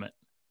close to Emmett.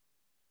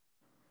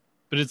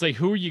 But it's like,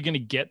 who are you going to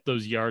get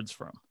those yards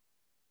from?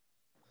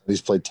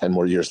 He's played 10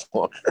 more years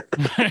longer.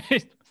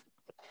 Right?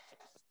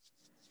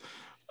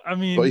 I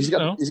mean, but he's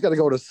got to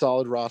go to a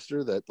solid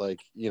roster that, like,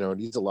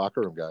 needs a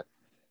locker room guy.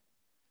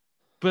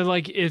 But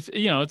like, it's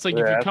like if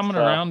you're coming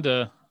around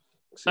to,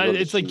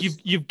 it's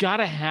like you've got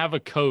to have a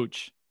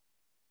coach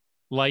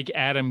like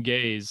Adam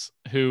Gase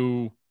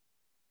who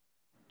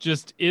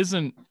just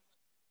isn't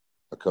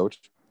a coach,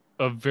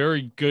 a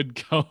very good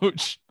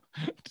coach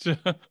to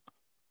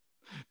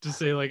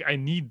say like, I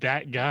need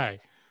that guy.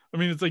 I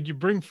mean, it's like you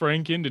bring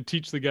Frank in to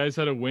teach the guys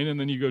how to win, and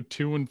then you go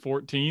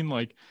 2-14.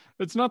 Like,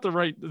 it's not the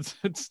right.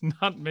 It's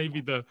not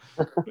maybe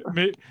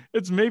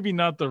it's maybe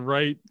not the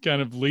right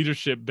kind of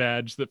leadership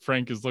badge that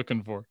Frank is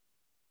looking for.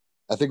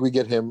 I think we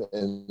get him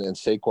and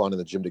Saquon in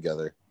the gym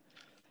together,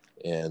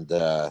 and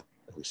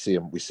we see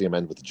him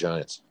end with the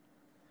Giants.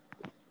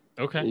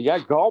 Okay, you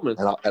got Gallman,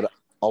 and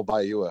I'll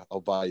buy you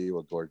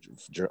a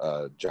gorgeous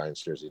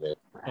Giants jersey, Nate.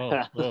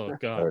 Oh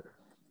God,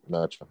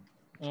 Nacho.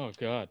 Oh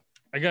God.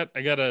 I got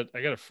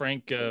a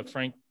Frank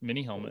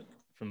mini helmet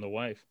from the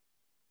wife.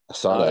 I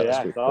saw that. Yeah,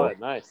 I saw it.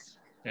 Nice.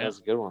 Yeah. That's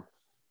a good one.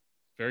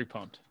 Very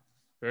pumped.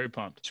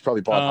 She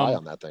probably bought high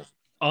on that thing.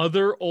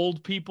 Other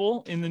old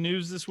people in the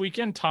news this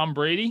weekend. Tom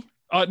Brady.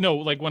 No,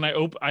 like when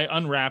I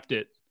unwrapped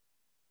it.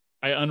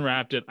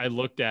 I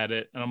looked at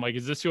it and I'm like,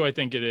 is this who I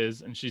think it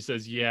is? And she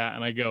says, yeah.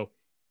 And I go,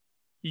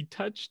 he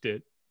touched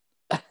it.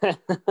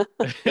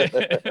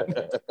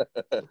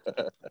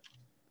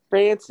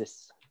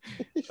 Francis.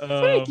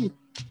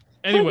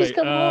 Anyway,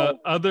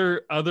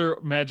 other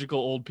magical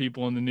old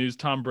people in the news.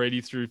 Tom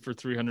Brady threw for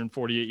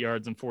 348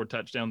 yards and 4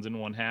 touchdowns in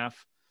one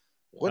half.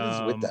 What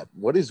is with that?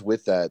 What is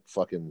with that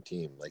fucking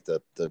team? Like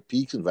the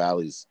peaks and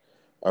valleys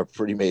are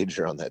pretty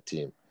major on that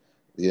team.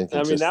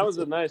 I mean, that was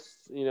a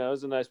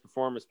nice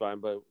performance by him,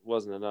 but it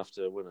wasn't enough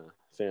to win a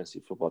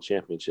fantasy football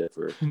championship.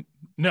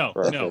 No,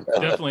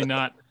 definitely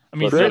not. I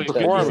mean,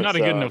 he's not a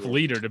good enough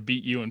leader to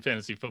beat you in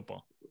fantasy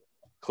football.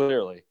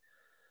 Clearly.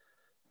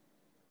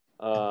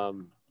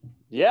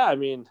 Yeah, I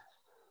mean,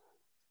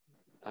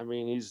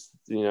 he's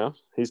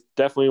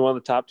definitely one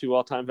of the top 2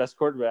 all-time best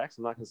quarterbacks.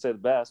 I'm not going to say the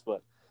best,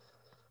 but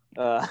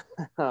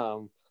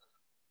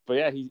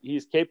yeah,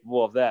 he's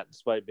capable of that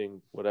despite being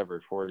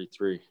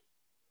 43.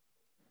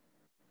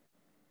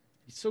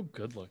 He's so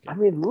good looking. I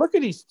mean, look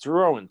at he's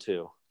throwing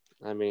to.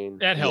 I mean,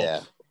 that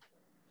helps.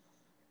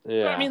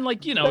 Yeah. I mean,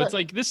 like, it's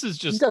like this is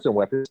just he's got some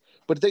weapons,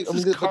 but this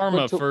is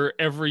karma for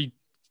every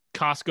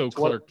Costco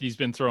clerk he's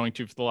been throwing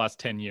to for the last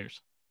 10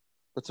 years.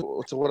 But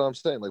so what I'm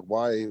saying, like,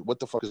 why?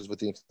 What the fuck is with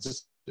the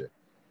inconsistency?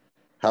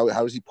 How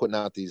is he putting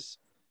out these,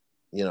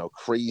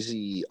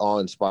 crazy,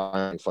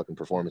 awe-inspiring fucking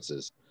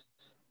performances,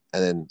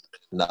 and then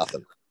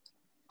nothing?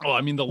 Oh,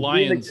 I mean the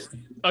Lions.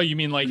 Oh, you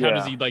mean like how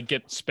does he like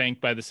get spanked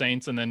by the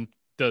Saints and then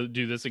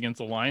do this against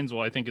the Lions?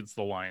 Well, I think it's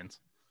the Lions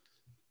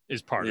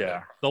is part of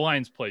it. The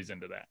Lions plays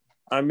into that.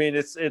 I mean,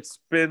 it's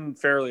been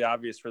fairly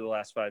obvious for the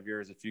last 5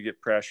 years. If you get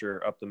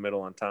pressure up the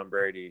middle on Tom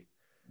Brady,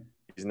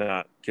 he's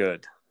not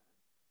good.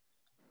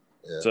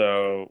 Yeah.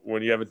 So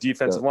when you have a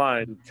defensive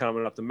line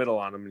coming up the middle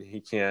on him and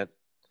he can't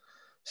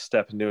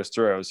step into his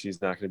throws,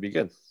 he's not going to be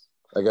good.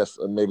 I guess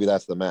maybe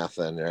that's the math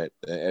then, right?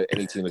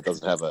 Any team that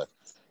doesn't have a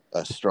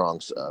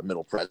strong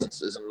middle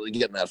presence isn't really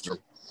getting after him.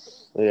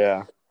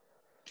 Yeah.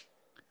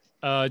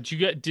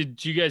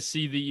 Did you guys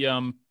see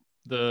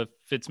the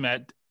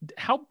Fitzmagic?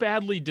 How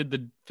badly did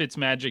the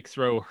Fitzmagic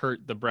throw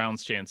hurt the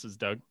Browns' chances,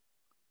 Doug?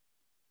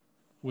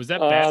 Was that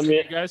bad for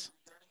you guys,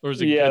 or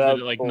was it good that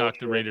it knocked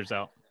the Raiders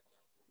out?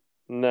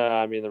 No,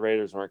 I mean the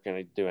Raiders weren't going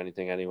to do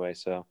anything anyway,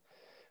 so it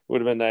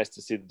would have been nice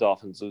to see the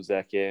Dolphins lose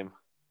that game,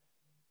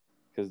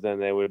 because then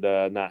they would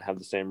not have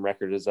the same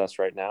record as us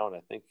right now, and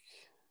I think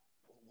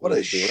what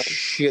a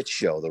shit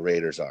show the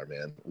Raiders are,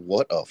 man!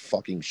 What a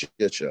fucking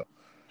shit show.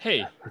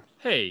 Hey,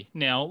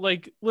 now,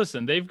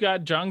 listen, they've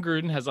got John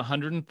Gruden has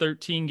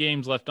 113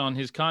 games left on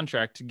his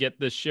contract to get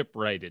this ship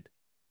righted.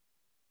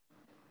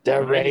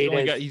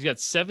 He's got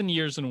 7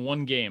 years in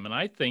one game, and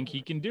I think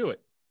he can do it.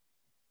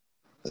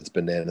 That's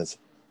bananas.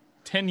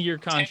 10-year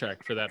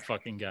contract for that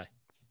fucking guy.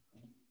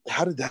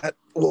 How did that?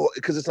 Well,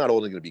 because it's not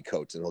only going to be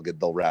coached, and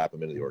they'll wrap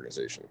him into the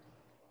organization,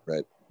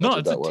 right?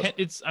 That's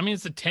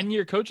it's a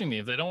 10-year coaching thing.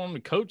 If they don't want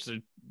him to coach,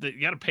 they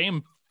got to pay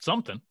him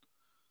something.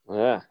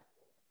 Yeah.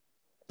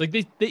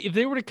 If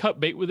they were to cut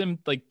bait with him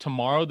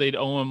tomorrow, they'd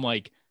owe him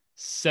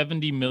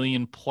 $70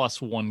 million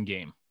plus one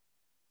game.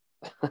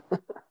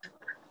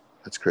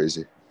 That's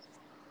crazy.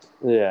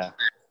 Yeah.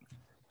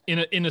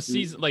 In a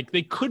season,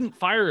 they couldn't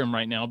fire him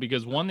right now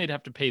because one, they'd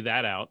have to pay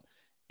that out,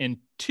 and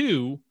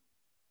two,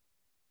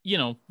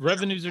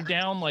 revenues are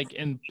down.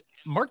 And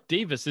Mark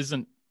Davis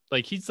isn't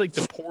he's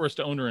the poorest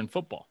owner in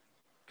football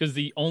because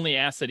the only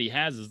asset he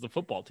has is the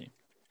football team.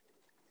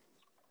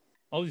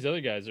 All these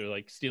other guys are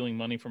stealing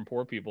money from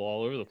poor people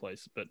all over the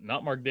place, but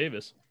not Mark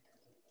Davis.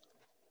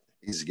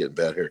 He's getting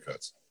bad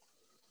haircuts.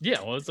 Yeah,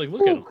 well, it's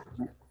look at him.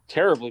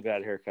 Terribly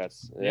bad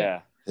haircuts.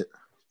 Yeah.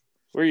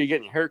 Where are you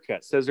getting your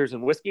haircut? Scissors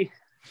and whiskey?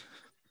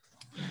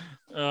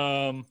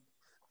 Right.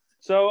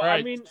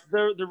 I mean,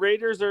 the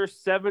Raiders are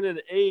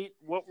 7-8.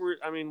 What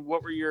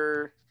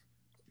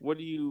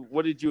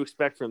did you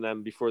expect from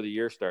them before the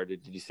year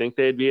started? Did you think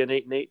they'd be an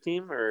 8-8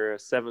 team or a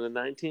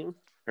 7-9 team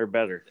or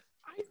better?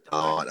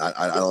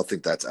 I don't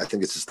think that's. I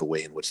think it's just the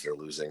way in which they're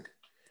losing,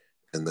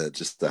 and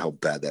how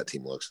bad that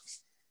team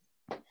looks.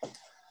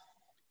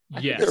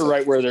 Yeah, they're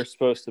right where they're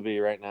supposed to be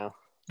right now.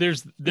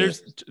 There's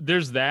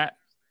that.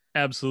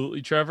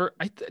 Absolutely, Trevor.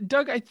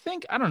 Doug, I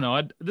think, I don't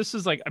know. This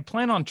is I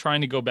plan on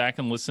trying to go back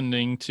and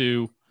listening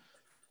to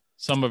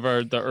some of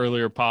the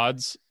earlier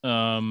pods,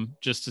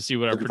 just to see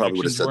what our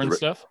predictions were and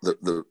stuff.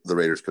 The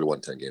Raiders could have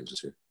won 10 games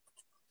this year.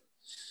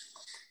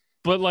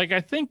 But I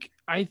think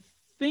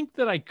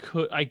that I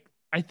could.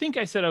 I think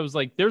I said I was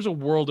there's a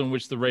world in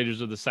which the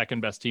Raiders are the second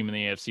best team in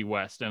the AFC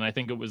West, and I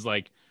think it was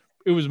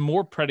it was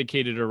more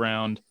predicated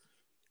around,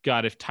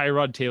 God, if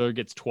Tyrod Taylor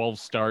gets 12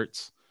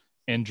 starts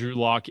and Drew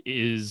Lock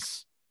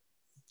is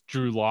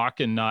Drew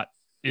Lock and not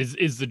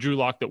is the Drew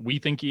Lock that we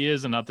think he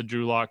is and not the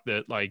Drew Lock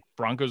that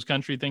Broncos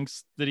country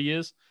thinks that he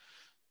is,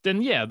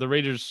 then yeah, the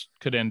Raiders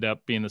could end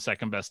up being the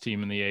second best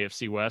team in the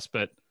AFC West,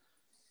 but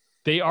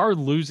they are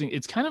losing.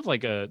 It's kind of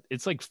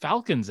it's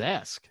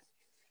Falcons-esque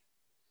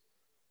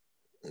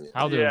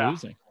how they're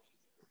losing.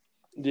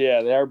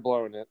 Yeah, they are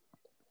blowing it.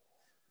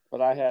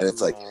 But I had. And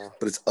it's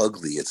but it's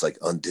ugly. It's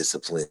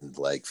undisciplined,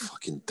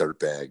 fucking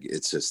dirtbag.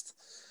 It's just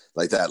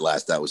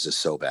that was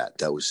just so bad.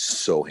 That was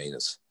so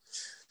heinous.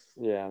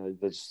 Yeah,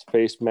 the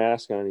face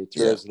mask on, he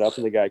throws it up,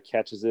 and the guy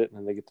catches it, and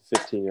then they get the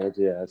 15 yards.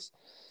 Yeah,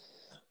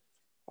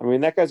 I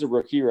mean, that guy's a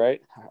rookie,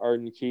 right?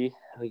 Arden Key.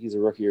 I think he's a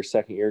rookie or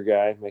second-year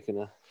guy making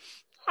a.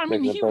 I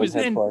mean, he was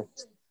in. Play.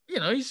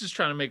 He's just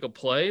trying to make a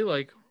play.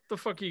 What the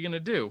fuck are you gonna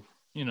do?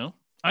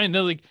 I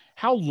know,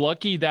 how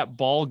lucky that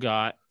ball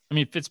got. I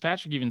mean,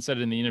 Fitzpatrick even said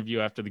it in the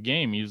interview after the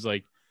game. He was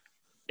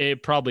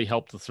it probably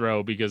helped the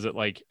throw because it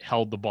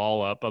held the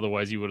ball up.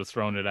 Otherwise, he would have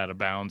thrown it out of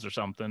bounds or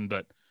something.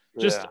 But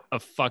just a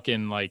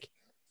fucking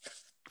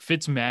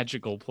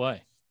Fitzmagical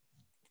play.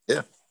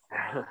 Yeah,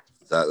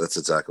 that's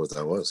exactly what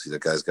that was.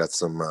 That guy's got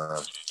some.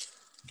 I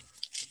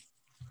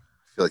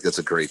feel like that's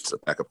a great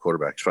backup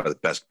quarterback. He's probably the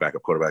best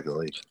backup quarterback in the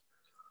league.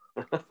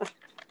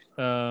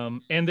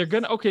 And they're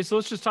gonna. Okay, so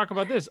let's just talk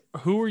about this.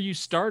 Who are you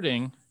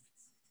starting?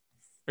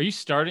 Are you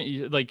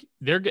starting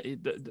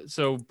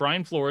so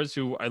Brian Flores,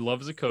 who I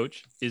love as a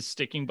coach, is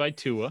sticking by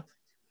Tua,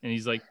 and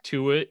he's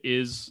Tua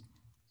is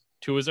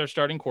our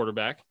starting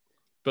quarterback,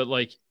 but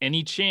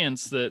any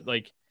chance that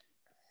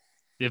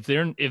if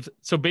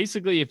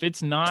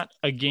it's not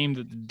a game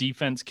that the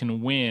defense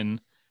can win,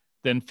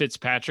 then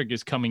Fitzpatrick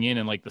is coming in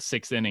the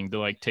 6th inning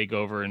to take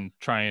over and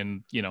try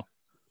and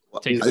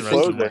take the rest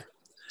of the way.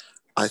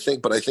 I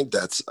think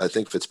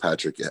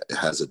Fitzpatrick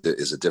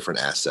is a different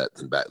asset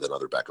than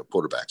other backup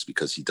quarterbacks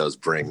because he does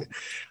bring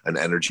an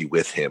energy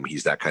with him.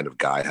 He's that kind of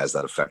guy, has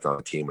that effect on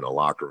a team in a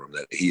locker room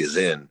that he is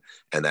in,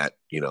 and that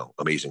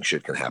amazing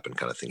shit can happen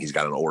kind of thing. He's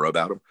got an aura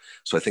about him,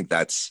 so I think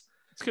it's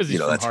because he's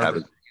from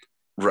Harvard.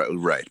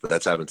 Right, but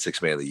that's having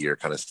 6 man of the year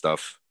kind of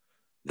stuff.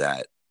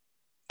 That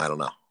I don't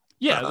know.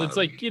 Yeah, it's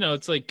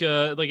it's like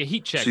a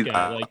heat check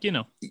guy,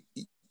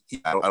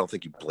 I don't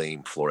think you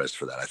blame Flores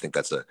for that. I think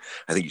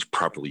he's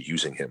properly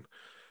using him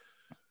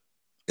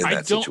in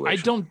that situation.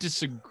 I don't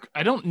disagree.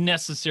 I don't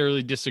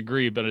necessarily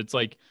disagree, but it's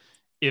like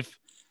I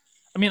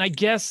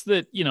guess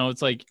that,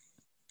 it's like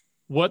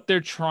what they're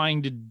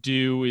trying to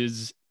do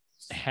is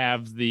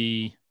have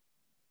their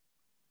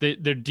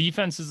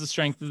defense is the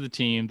strength of the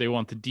team. They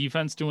want the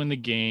defense to win the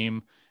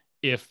game.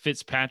 If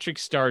Fitzpatrick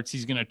starts,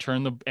 he's going to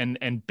turn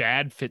and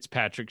bad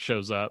Fitzpatrick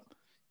shows up.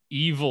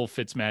 Evil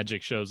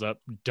Fitzmagic shows up.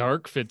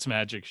 Dark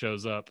Fitzmagic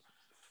shows up.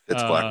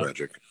 It's black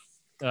magic.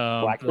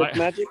 Black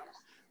Fitzmagic?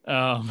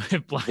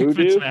 If Black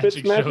Voodoo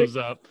Fitzmagic shows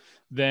up,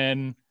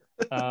 then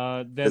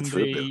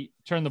they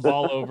turn the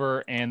ball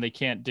over and they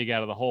can't dig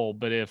out of the hole.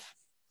 But if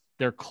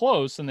they're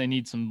close and they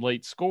need some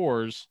late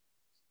scores,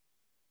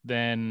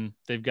 then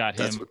they've got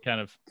him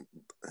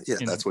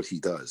that's what he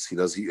does. He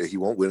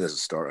won't win as a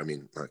starter. I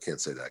mean, I can't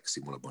say that because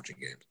he won a bunch of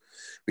games.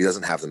 But he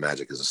doesn't have the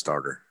magic as a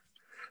starter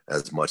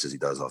as much as he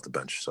does off the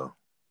bench. So,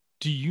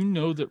 do you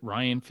know that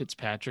Ryan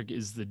Fitzpatrick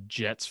is the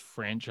Jets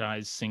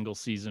franchise single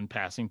season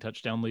passing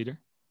touchdown leader?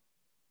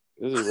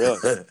 Is he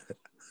really?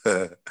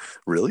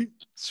 Really?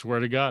 Swear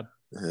to God.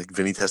 Like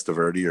Vinny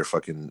Testaverde or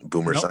fucking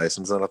Boomer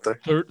Sison's not up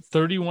there?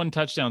 31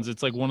 touchdowns.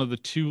 It's like one of the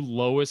two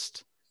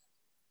lowest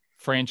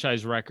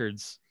franchise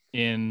records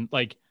in,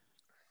 like,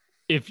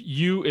 if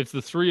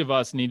the three of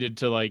us needed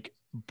to like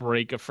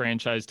break a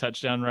franchise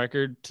touchdown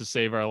record to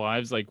save our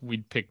lives, like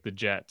we'd pick the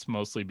Jets,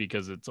 mostly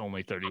because it's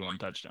only 31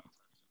 touchdowns.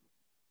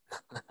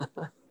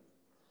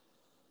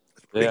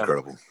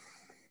 Incredible.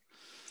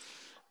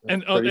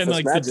 And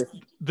like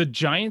the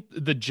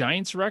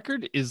Giants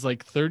record is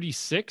like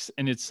 36,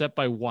 and it's set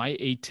by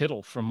Y.A.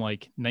 Tittle from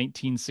like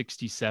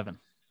 1967.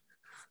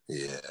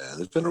 Yeah,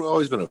 there's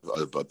always been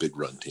a big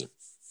run team.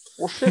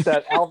 Well, shit,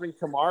 that Alvin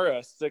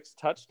Kamara 6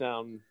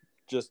 touchdown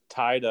just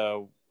tied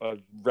a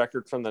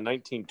record from the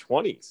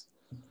 1920s.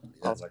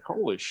 I was like,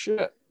 holy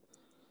shit.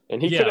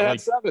 And he could have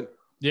had 7.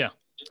 Yeah.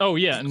 Oh,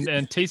 yeah.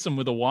 And Taysom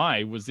with a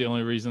Y was the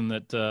only reason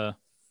that.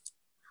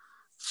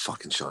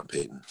 Fucking Sean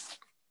Payton.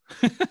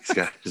 He's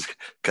got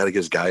to get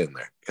his guy in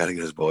there. Got to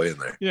get his boy in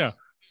there. Yeah.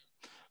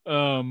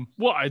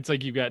 Well, it's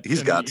like you got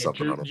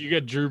something on him. You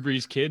got Drew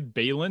Brees' kid,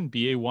 Balin,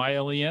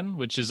 Baylen,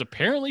 which is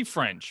apparently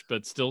French,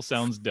 but still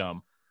sounds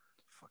dumb.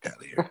 Fuck out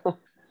of here.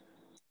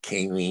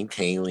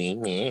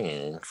 Kayleen,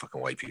 man.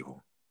 Fucking white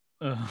people.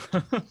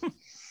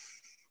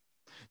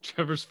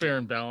 Trevor's fair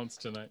and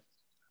balanced tonight.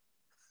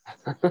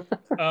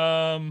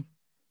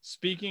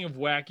 Speaking of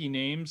wacky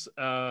names,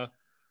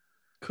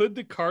 could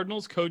the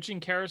Cardinals coaching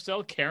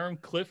carousel carry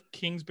Cliff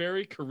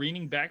Kingsbury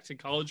careening back to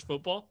college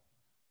football?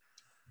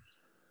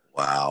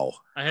 Wow.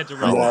 I had to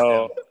write that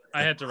down.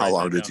 I had to write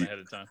that down ahead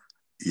of time.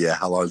 Yeah,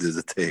 how long did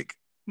it take?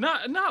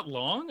 Not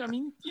long. I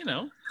mean,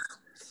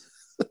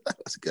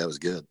 That was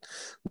good.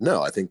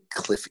 No, I think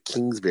Cliff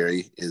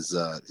Kingsbury is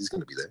he's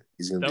going to be there.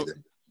 He's going to be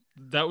there.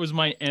 That was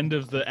my end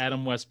of the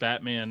Adam West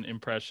Batman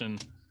impression,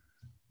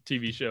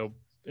 TV show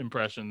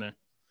impression there.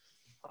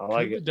 I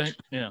like it.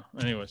 Yeah.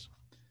 Anyways,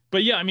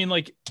 but yeah, I mean,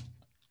 like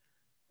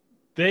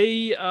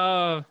they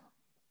got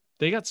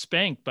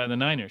spanked by the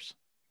Niners,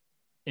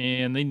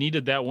 and they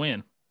needed that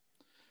win.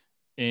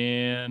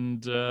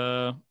 And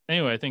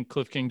anyway, I think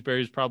Cliff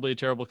Kingsbury is probably a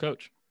terrible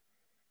coach.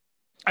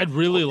 I'd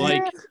really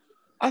like.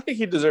 I think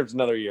he deserves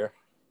another year.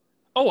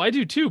 Oh, I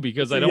do too,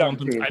 because I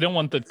don't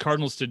want the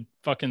Cardinals to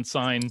fucking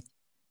sign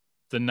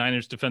the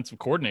Niners defensive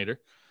coordinator.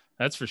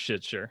 That's for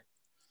shit sure.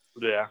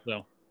 Yeah.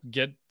 So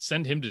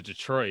send him to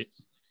Detroit.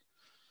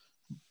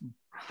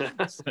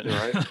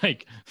 Right.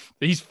 Like,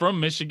 he's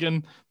from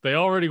Michigan. They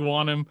already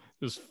want him.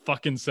 Just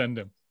fucking send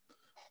him.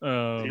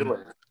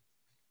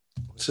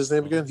 What's his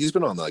name again? He's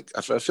been on I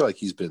feel like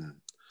he's been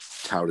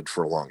touted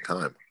for a long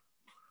time.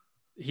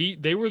 He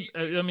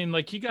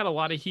got a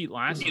lot of heat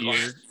last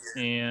year,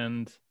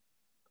 and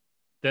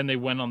then they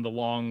went on the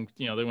long,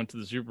 they went to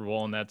the Super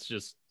Bowl, and that's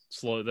just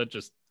slow. That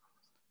just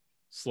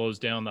slows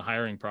down the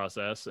hiring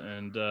process,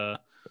 and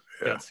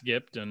got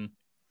skipped, and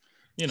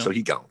So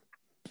he gone.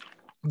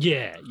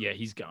 Yeah,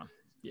 he's gone.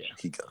 Yeah,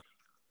 he gone.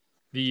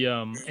 The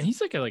and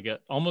he's like a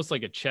almost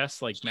like a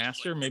chess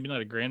master, maybe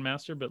not a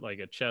grandmaster, but like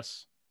a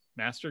chess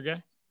master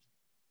guy.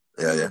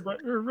 Yeah. A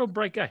real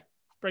bright guy.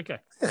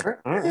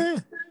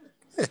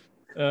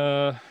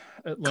 Yeah.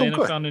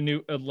 Atlanta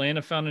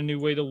found a new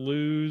way to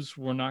lose.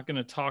 We're not going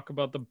to talk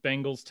about the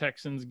Bengals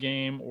Texans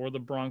game or the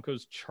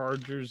Broncos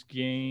Chargers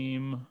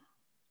game.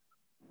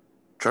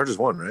 Chargers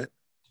won, right?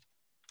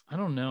 I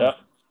don't know. Yep.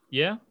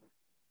 Yeah.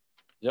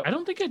 Yep. I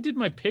don't think I did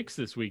my picks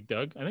this week,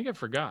 Doug. I think I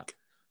forgot.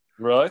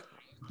 Really?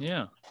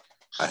 Yeah.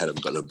 I had an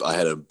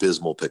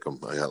abysmal pick 'em.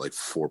 I got like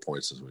 4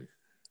 points this week.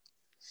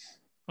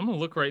 I'm gonna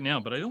look right now,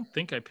 but I don't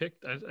think I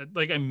picked.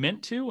 I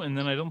meant to, and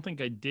then I don't think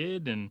I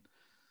did. And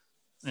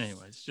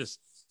anyway, it's just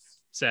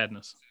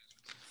sadness.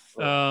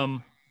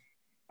 I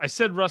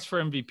said Russ for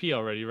MVP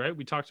already, right?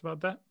 We talked about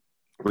that.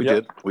 We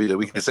did.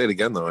 We can say it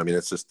again though. I mean,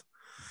 it's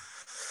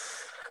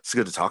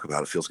good to talk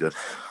about. It feels good.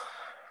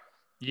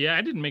 Yeah,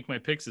 I didn't make my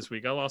picks this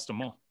week. I lost them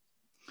all.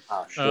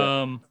 Oh,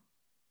 shit.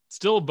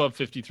 Still above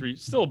 53,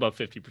 still above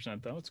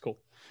 50% though. It's cool.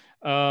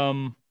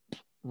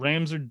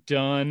 Rams are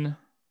done.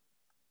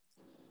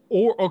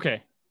 Or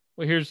okay.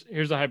 Well,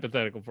 here's a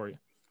hypothetical for you.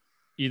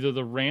 Either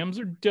the Rams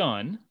are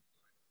done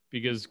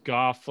because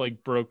Goff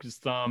like broke his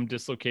thumb,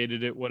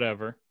 dislocated it,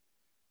 whatever.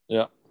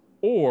 Yeah.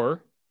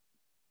 Or,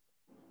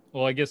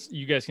 well, I guess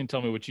you guys can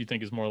tell me what you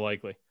think is more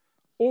likely.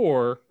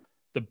 Or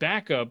the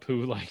backup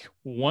who like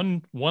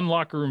one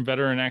locker room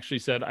veteran actually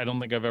said, I don't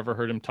think I've ever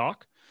heard him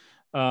talk.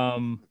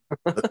 Or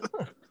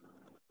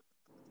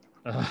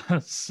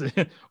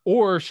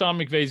Sean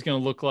McVay is going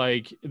to look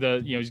like he's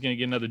going to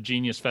get another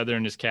genius feather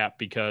in his cap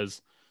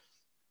because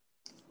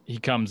he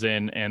comes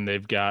in and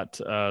they've got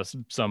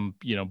some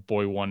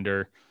boy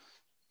wonder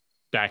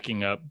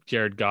backing up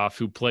Jared Goff,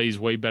 who plays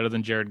way better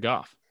than Jared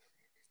Goff.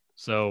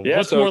 So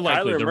what's more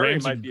likely? The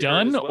Rams are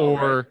done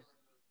or right?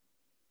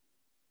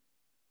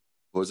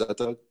 What was that,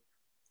 Doug?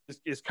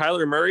 Is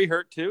Kyler Murray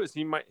hurt too?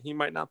 He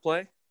might not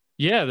play?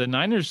 Yeah, the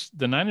Niners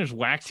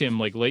whacked him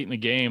like late in the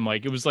game.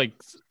 Like it was like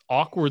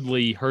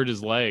awkwardly hurt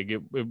his leg.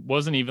 It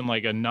wasn't even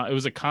like it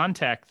was a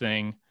contact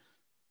thing,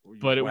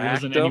 but it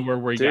wasn't anywhere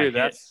where he got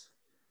hit.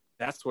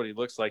 That's what he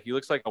looks like. He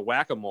looks like a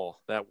whack-a-mole.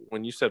 That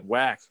when you said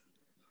whack,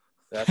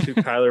 that's who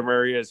Kyler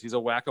Murray is. He's a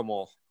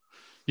whack-a-mole.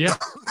 Yeah.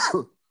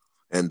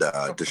 And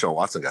Deshaun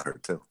Watson got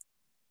hurt too.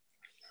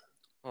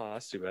 Oh,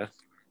 that's too bad.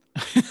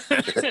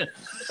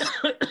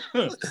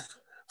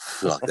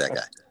 Fuck that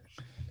guy.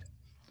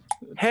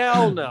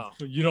 Hell no.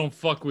 You don't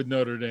fuck with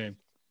Notre Dame.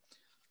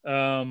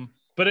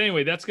 But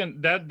anyway, that's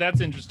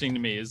interesting to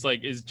me.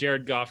 Is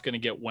Jared Goff gonna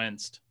get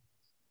Wentzed?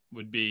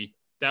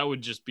 That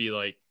would just be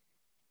like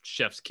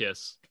chef's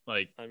kiss.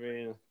 Like, I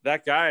mean,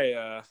 that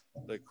guy,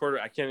 the quarter,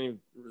 I can't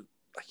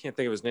think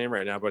of his name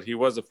right now, but he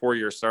was a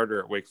 4-year starter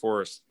at Wake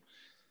Forest.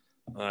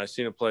 I've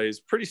seen him play. He's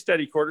a pretty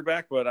steady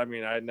quarterback, but I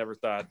mean, I never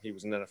thought he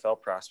was an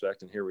NFL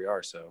prospect, and here we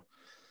are. So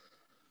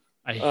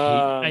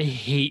I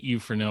hate you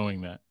for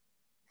knowing that.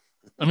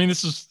 I mean,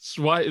 this is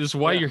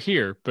why you're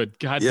here, but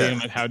God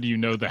damn it, how do you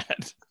know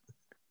that?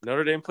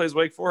 Notre Dame plays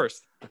Wake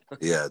Forest.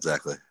 Yeah,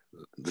 exactly.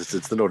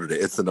 It's the Notre Dame.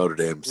 It's the Notre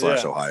Dame /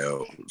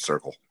 Ohio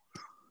circle.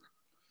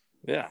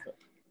 Yeah.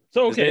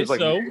 So okay,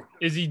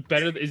 is he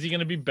better? Is he going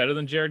to be better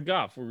than Jared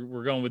Goff?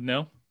 We're going with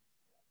no.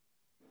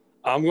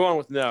 I'm going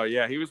with no.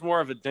 Yeah, he was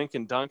more of a dink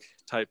and dunk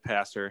type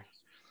passer,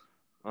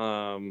 if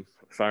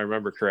I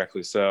remember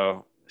correctly.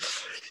 So,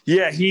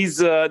 yeah,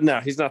 he's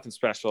nothing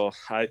special.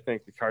 I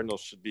think the Cardinals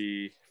should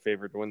be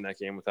favored to win that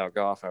game without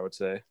Goff, I would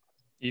say.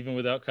 Even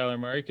without Kyler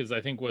Murray, because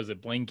I think was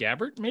it Blaine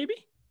Gabbert maybe?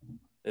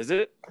 Is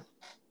it?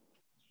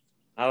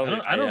 I don't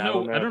know. I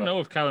don't know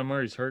if Kyler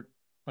Murray's hurt.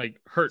 Safe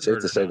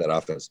to say that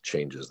offense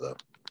changes though.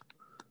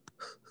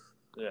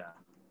 Yeah.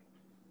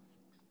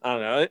 I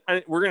don't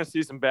know. We're going to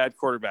see some bad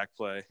quarterback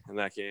play in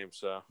that game.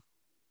 So,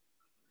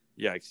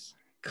 yikes.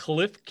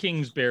 Cliff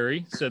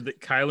Kingsbury said that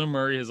Kyler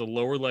Murray has a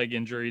lower leg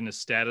injury and his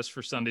status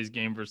for Sunday's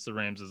game versus the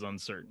Rams is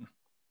uncertain.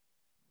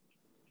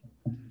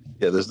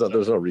 Yeah, there's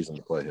no reason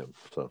to play him.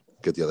 So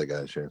get the other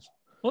guy a chance.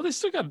 Well, I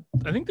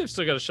think they've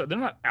still got a shot. They're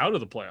not out of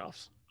the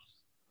playoffs.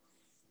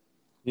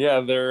 Yeah,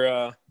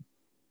 they're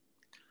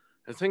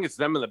I think it's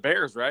them and the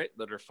Bears, right,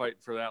 that are fighting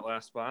for that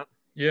last spot.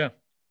 Yeah.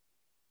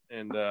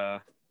 And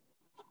the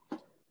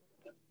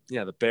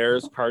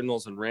Bears,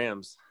 Cardinals, and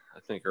Rams, I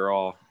think, are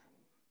all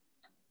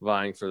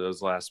vying for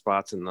those last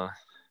spots in the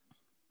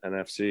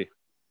NFC.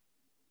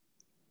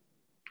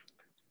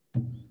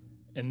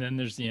 And then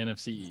there's the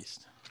NFC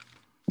East.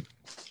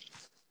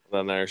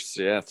 Then there's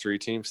 3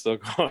 teams still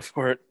going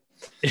for it.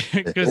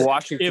 The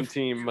Washington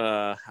team,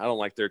 I don't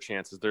like their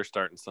chances. They're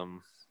starting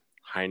some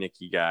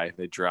Heineke guy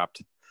they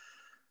dropped,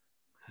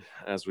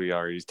 as we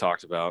already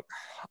talked about.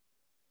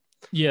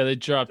 Yeah, they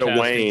dropped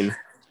Dwayne.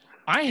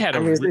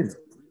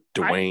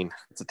 Dwayne.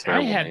 It's a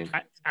terrible name.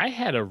 I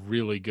had a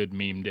really good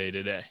meme day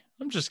today.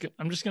 I'm just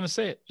gonna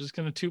say it. Just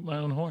gonna toot my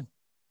own horn.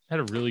 I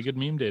had a really good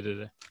meme day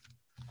today.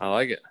 I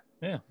like it.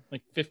 Yeah,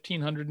 like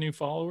 1,500 new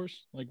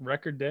followers, like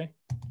record day.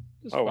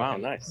 Wow,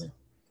 nice.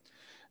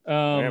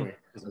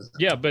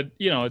 Yeah, but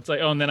it's like,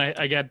 and then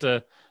I got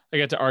to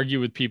argue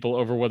with people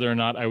over whether or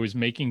not I was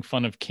making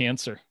fun of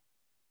cancer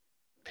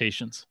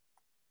patients.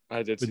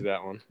 I did see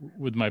that one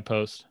with my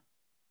post.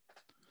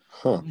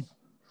 Huh.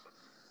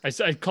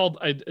 I called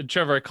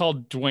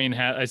Dwayne.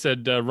 I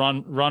said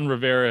Ron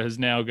Rivera has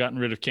now gotten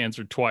rid of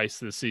cancer twice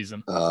this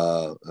season.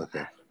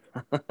 Okay.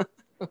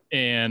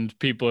 And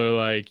people are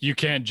like, you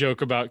can't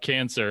joke about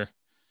cancer.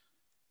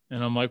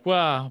 And I'm like,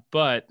 well,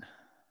 but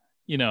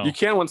you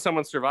can when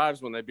someone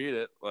survives when they beat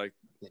it. Like,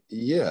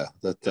 yeah,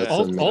 that's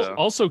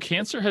also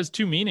cancer has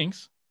 2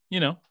 meanings.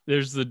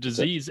 There's the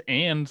disease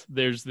and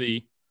there's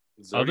the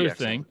other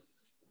thing.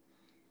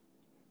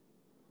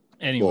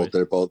 Anyway,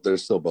 well, they're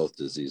still both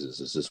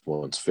diseases. It's just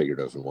one's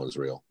figurative and one's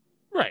real.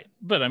 Right.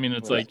 But I mean,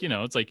 it's like,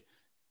 it's like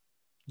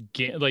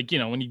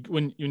when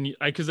you,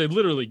 because I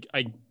literally,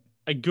 I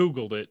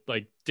Googled it,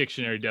 like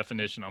dictionary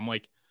definition. I'm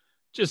like,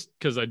 just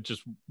because I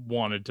just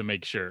wanted to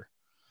make sure.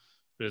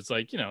 But it's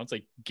like, it's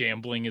like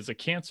gambling is a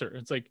cancer.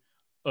 It's like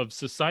of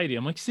society.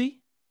 I'm like, see,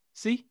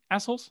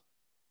 assholes.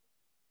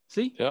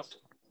 See? Yep.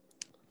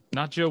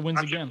 Not Joe wins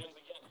again.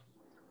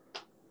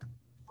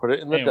 Put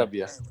it in the Anyway.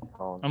 W.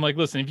 I'm like,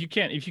 listen, if you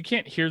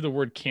can't hear the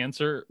word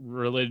cancer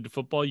related to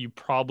football, you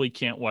probably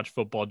can't watch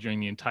football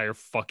during the entire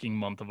fucking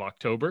month of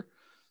October.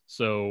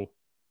 So,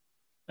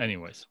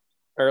 anyways.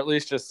 Or at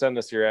least just send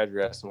us your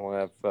address and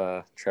we'll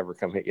have Trevor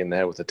come hit you in the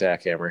head with a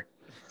tack hammer.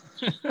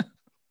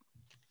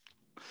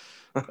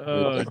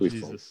 Oh,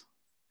 Jesus.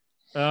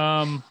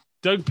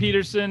 Doug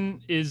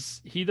Peterson,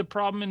 is he the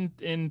problem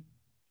in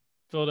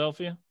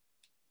Philadelphia?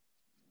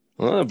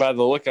 Well, by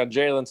the look on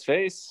Jalen's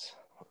face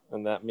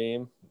and that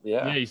meme,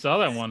 yeah. Yeah, you saw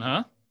that one,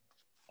 huh?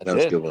 That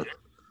was a good one.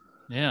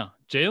 Yeah.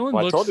 Jalen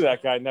Well, looks... I told you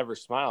that guy never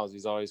smiles.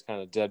 He's always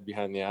kind of dead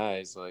behind the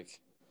eyes. Like,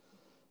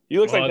 he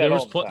looks like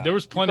that there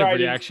was plenty of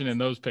reaction in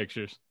those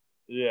pictures.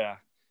 Yeah.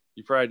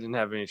 You probably didn't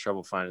have any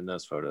trouble finding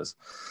those photos.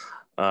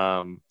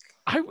 I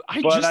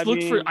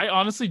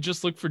honestly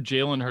just looked for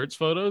Jalen Hurts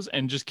photos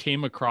and just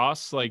came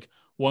across like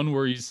one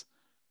where he's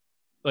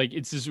like,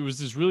 it was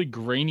this really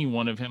grainy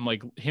one of him,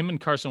 like him and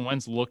Carson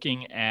Wentz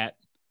looking at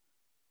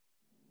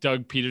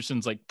Doug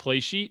Peterson's like play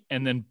sheet.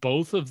 And then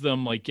both of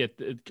them like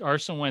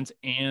Carson Wentz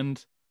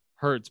and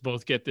Hurts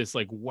both get this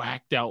like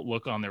whacked out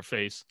look on their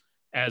face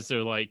as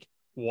they're like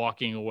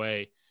walking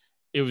away.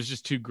 It was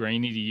just too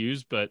grainy to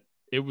use, but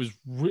it was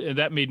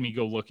that made me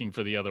go looking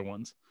for the other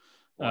ones.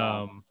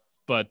 Wow.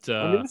 But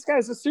I mean, this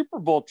guy's a Super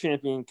Bowl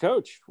champion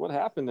coach. What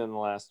happened in the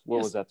last,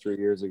 was that, 3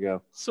 years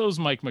ago? So is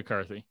Mike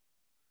McCarthy.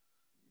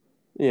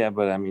 Yeah,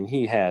 but I mean,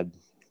 he had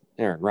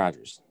Aaron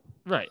Rodgers.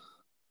 Right.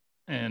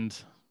 And,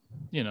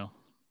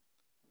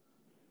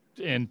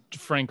 and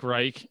Frank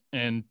Reich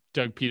and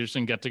Doug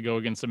Peterson got to go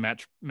against a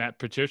Matt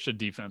Patricia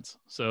defense.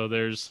 So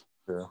there's,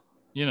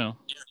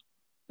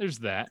 there's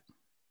that.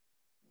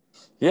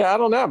 Yeah, I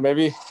don't know.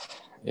 Maybe,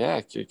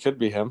 it could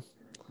be him.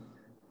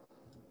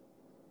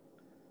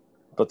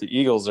 But the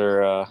Eagles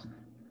are, I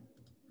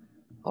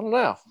don't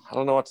know. I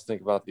don't know what to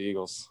think about the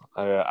Eagles.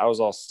 I was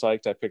all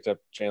psyched. I picked up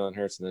Jalen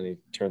Hurts, and then he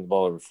turned the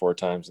ball over 4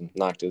 times and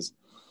knocked his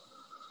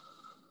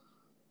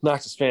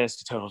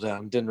fantasy total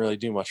down. Didn't really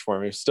do much for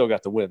me. Still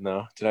got the win,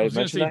 though. Did I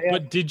mention that yet?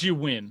 But did you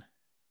win?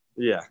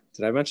 Yeah.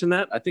 Did I mention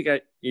that? I think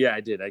I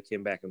did. I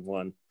came back and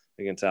won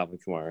against Alvin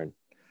Kamara and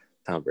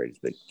Tom Brady's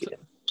big game.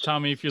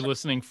 Tommy, if you're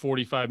listening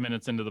 45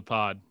 minutes into the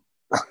pod,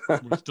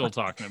 we're still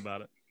talking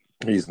about it.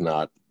 He's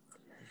not.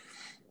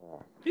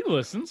 He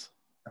listens.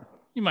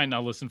 He might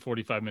not listen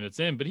 45 minutes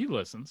in, but he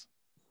listens.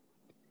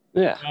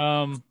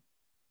 Yeah.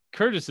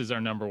 Curtis is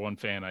our number one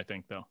fan, I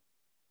think, though.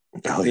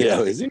 Oh, yeah.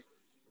 Is he?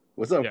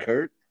 What's up,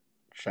 Kurt?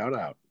 Shout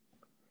out.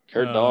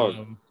 Kurt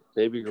Dog.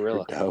 Baby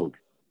Gorilla. Kurt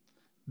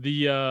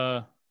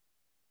Dog.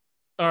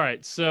 All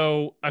right.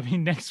 So, I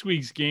mean, next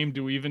week's game,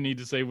 do we even need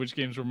to say which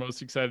games we're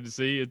most excited to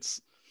see?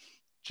 It's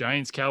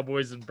Giants,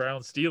 Cowboys, and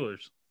Browns,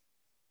 Steelers.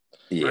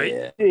 Yeah.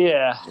 Right?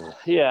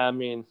 Yeah. I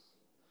mean,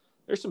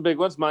 there's some big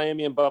ones.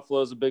 Miami and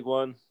Buffalo is a big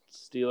one.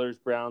 Steelers,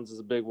 Browns is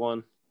a big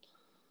one.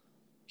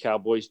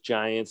 Cowboys,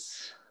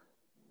 Giants.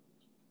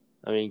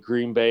 I mean,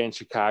 Green Bay and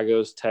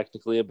Chicago is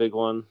technically a big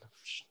one.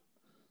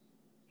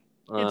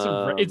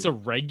 It's a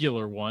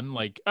regular one.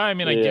 Like, I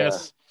mean, I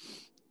guess,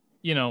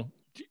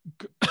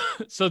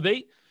 so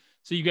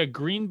you got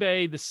Green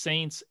Bay, the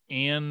Saints,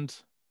 and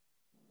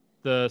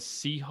the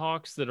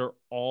Seahawks that are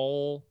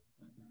all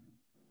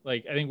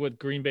like, I think what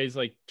Green Bay's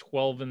like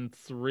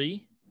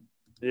 12-3.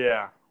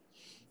 Yeah.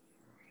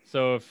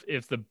 So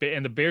if the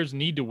Bears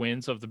need to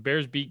win, so if the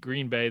Bears beat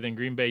Green Bay, then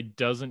Green Bay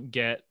doesn't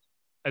get.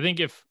 I think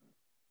if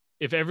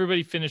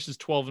everybody finishes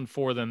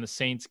 12-4, then the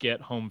Saints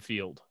get home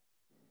field.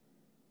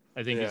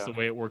 I think it's the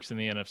way it works in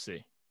the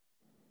NFC.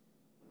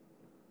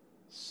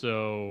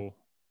 So,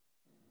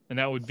 and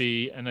that would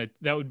be the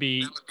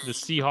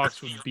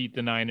Seahawks would beat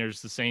the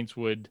Niners, the Saints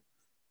would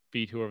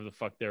beat whoever the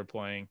fuck they're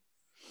playing,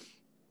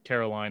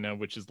 Carolina,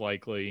 which is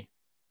likely,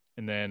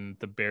 and then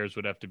the Bears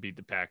would have to beat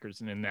the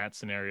Packers, and in that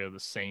scenario, the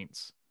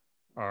Saints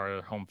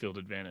are home field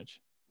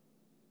advantage.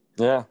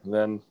 Yeah, and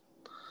then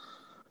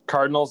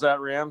Cardinals at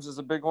Rams is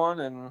a big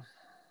one, and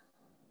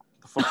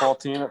the football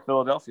team at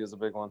Philadelphia is a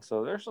big one.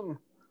 So there's some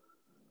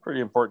pretty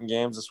important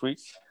games this week.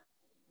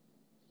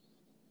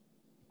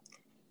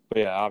 But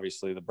yeah,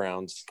 obviously the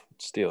Browns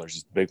Steelers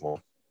is the big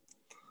one.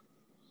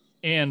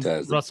 And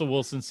Russell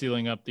Wilson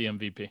sealing up the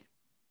MVP.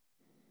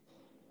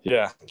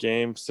 Yeah,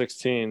 game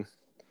 16,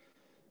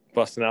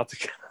 busting out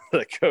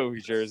the Kobe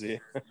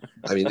jersey.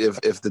 I mean,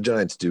 if the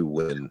Giants do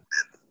win,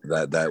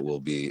 it will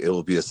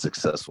be a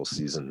successful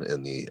season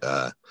in the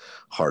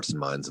hearts and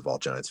minds of all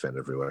Giants fans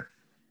everywhere.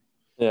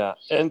 Yeah,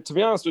 and to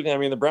be honest with you, I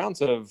mean, the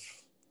Browns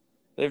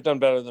they've done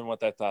better than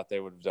what I thought they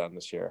would have done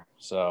this year.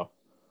 So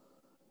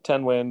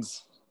 10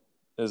 wins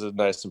is a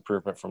nice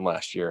improvement from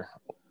last year.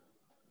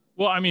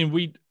 Well, I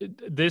mean,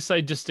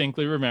 I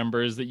distinctly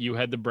remember is that you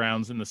had the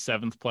Browns in the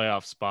 7th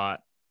playoff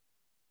spot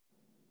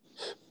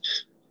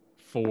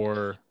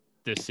for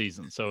this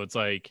season. So it's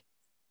like,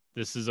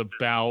 this is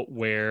about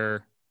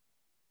where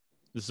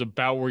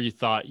you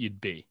thought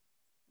you'd be.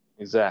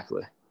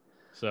 Exactly.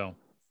 So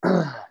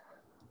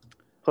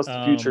plus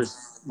the future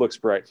looks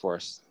bright for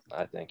us.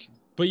 I think.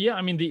 But yeah,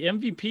 I mean the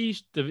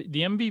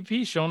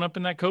MVP showing up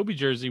in that Kobe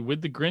jersey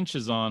with the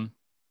Grinches on,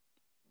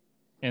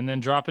 and then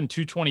dropping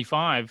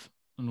 225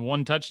 and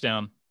 1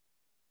 touchdown.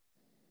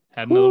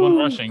 Had another one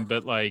rushing,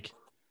 but like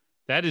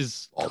that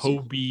is Awesome.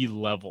 Kobe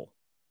level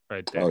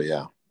right there. Oh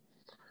yeah.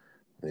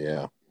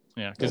 Yeah.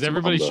 Yeah, because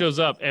everybody shows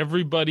up.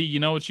 Everybody, you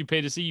know what you pay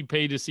to see? You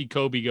pay to see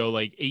Kobe go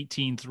like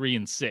 18, 3,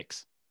 and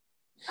 6.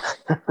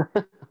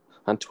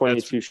 On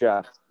 22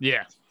 shots.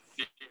 Yeah.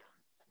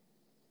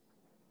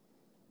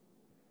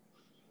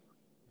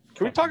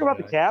 Can we talk about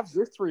the Cavs?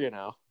 They're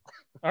 3-0.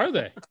 Are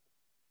they?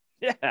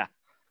 Yeah.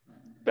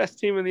 Best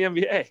team in the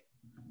NBA.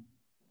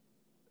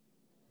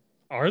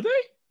 Are they?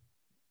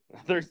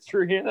 They're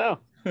 3-0.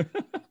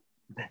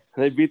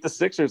 They beat the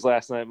Sixers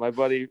last night. My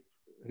buddy,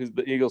 who's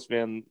the Eagles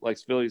fan,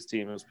 likes Philly's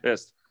team. I was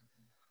pissed.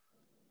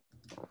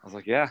 I was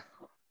like, yeah,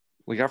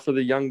 we got for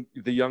the young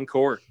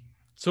core.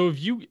 So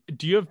do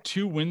you have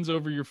 2 wins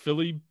over your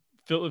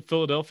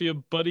Philadelphia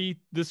buddy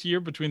this year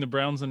between the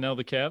Browns and now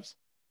the Cavs?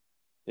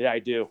 Yeah, I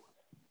do.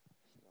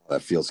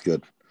 That feels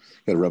good.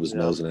 Got to rub his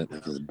nose in it.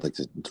 Like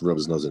to rub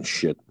his nose in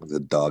shit like the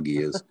dog he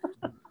is.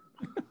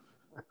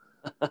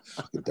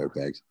 Fucking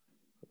dirtbags.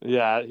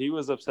 Yeah, he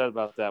was upset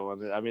about that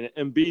one. I mean,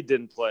 Embiid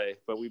didn't play,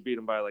 but we beat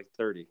him by like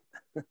 30.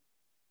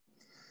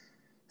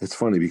 It's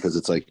funny because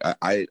it's like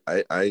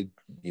I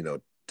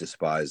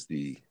despise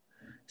the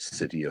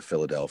city of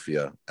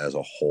Philadelphia as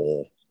a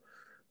whole,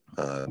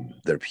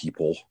 their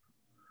people,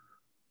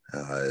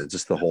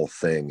 just the whole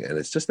thing, and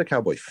it's just the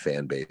Cowboy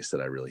fan base that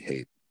I really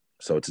hate.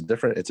 So it's a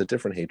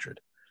different hatred.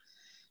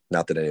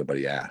 Not that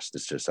anybody asked.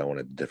 It's just I want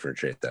to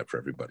differentiate that for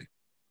everybody.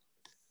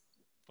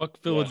 Fuck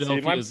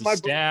Philadelphia as a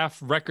staff,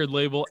 record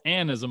label,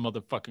 and as a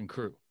motherfucking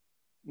crew.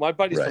 My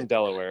buddy's from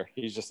Delaware.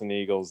 He's just an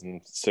Eagles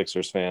and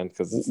Sixers fan.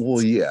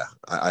 Well, yeah,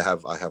 I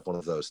have one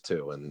of those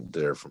too, and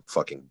they're from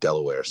fucking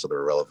Delaware, so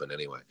they're irrelevant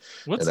anyway.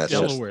 What's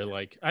Delaware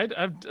like?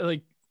 I've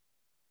like.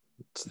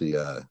 It's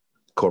the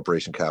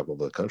corporation capital of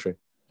the country.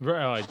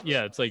 Right.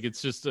 Yeah,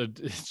 it's just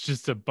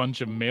a bunch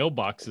of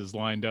mailboxes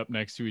lined up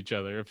next to each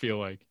other. I feel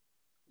like.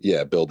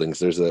 Yeah, buildings.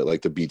 There's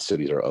like the beach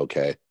cities are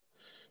okay,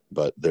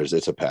 but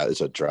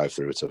it's a drive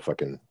through.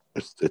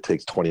 It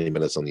takes 20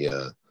 minutes on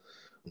the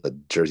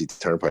Jersey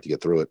Turnpike to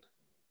get through it.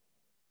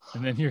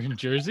 And then you're in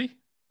Jersey?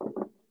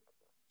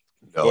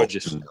 No.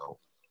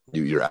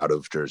 You're out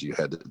of Jersey. You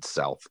head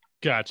south.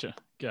 Gotcha.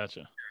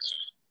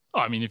 Oh,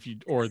 I mean,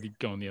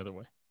 going the other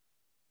way.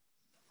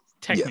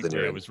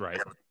 Technically, I was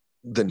right.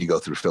 Then you go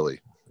through Philly,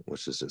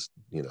 which is just,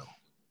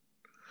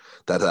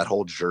 that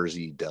whole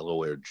Jersey,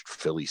 Delaware,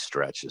 Philly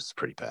stretch is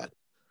pretty bad.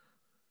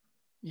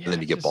 Yeah, and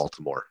then you get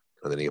Baltimore,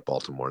 and then you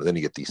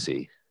get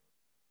DC.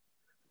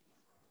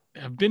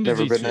 I've been to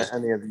DC. Been to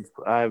any of these.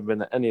 I've been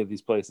to any of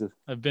these places.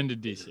 I've been to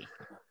DC.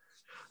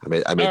 I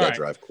made that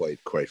drive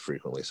quite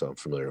frequently, so I'm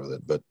familiar with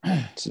it. But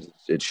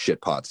it's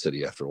shit pot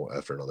city after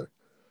another.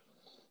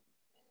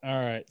 All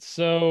right,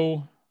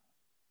 so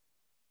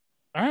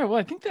well,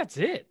 I think that's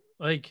it.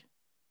 Like,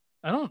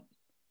 I'm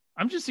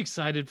just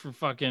excited for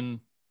fucking.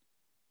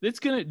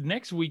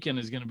 Next weekend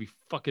is gonna be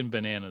fucking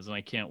bananas, and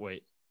I can't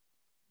wait.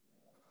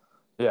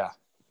 Yeah.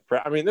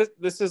 I mean,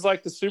 this is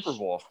like the Super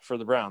Bowl for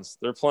the Browns.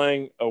 They're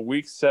playing a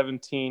Week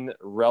 17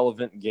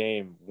 relevant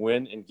game,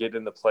 win and get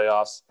in the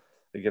playoffs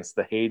against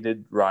the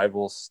hated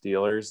rival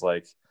Steelers.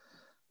 Like,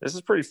 this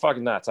is pretty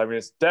fucking nuts. I mean,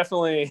 it's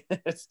definitely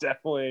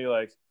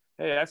like,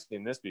 hey, I've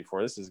seen this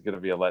before. This is going to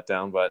be a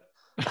letdown, but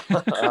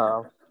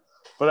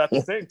at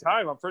the same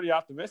time, I'm pretty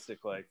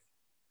optimistic. Like,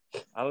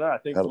 I don't know. I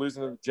think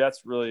losing to the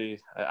Jets really.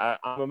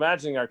 I'm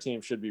imagining our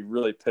team should be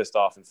really pissed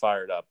off and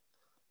fired up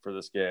for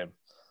this game.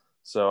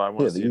 So I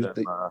want to see them.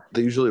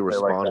 They usually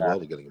respond well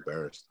to getting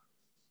embarrassed.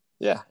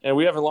 Yeah, and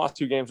we haven't lost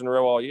 2 games in a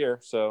row all year,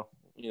 so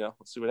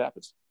let's see what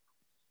happens.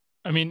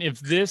 I mean, if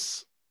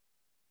this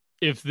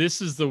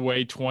is the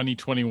way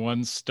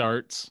 2021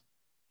 starts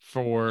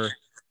for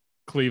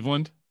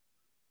Cleveland,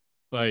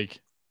 like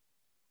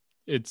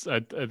I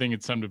think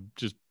it's time to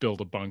just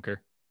build a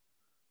bunker.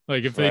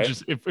 Like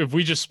if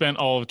we just spent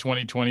all of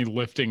 2020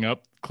 lifting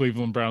up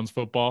Cleveland Browns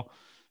football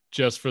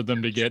just for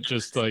them to get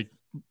just like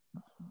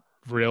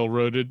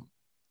railroaded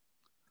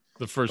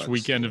the first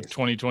weekend of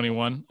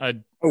 2021.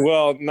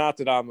 Well, not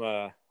that I'm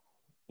a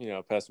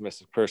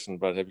pessimistic person,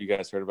 but have you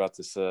guys heard about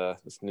this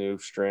new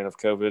strain of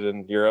COVID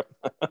in Europe?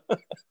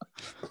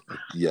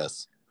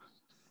 Yes.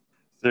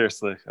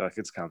 Seriously, like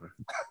it's coming.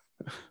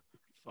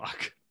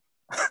 Fuck.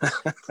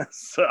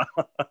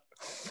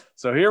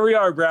 So here we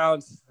are,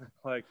 Browns.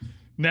 Like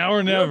now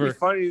or never.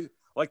 Funny,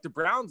 like the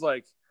Browns,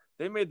 like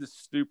they made this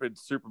stupid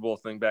Super Bowl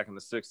thing back in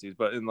the 60s,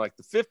 but in like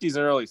the 50s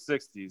and early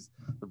 60s,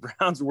 the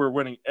Browns were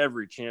winning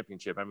every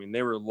championship. I mean,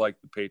 they were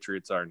like the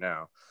Patriots are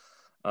now.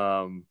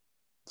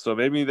 So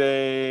maybe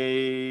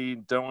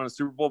they don't win a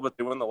Super Bowl, but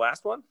they won the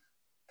last one?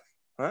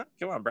 Huh?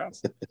 Come on,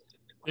 Browns.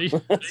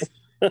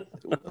 The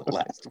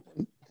last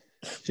one.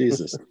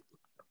 Jesus.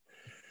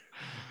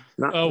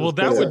 Oh, well,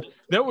 that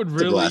would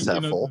really,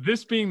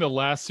 this being the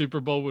last Super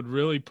Bowl would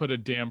really put a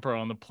damper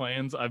on the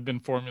plans I've been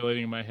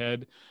formulating in my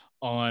head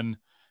on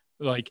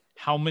like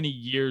how many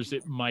years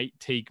it might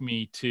take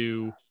me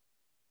to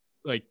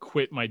like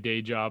quit my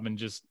day job and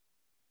just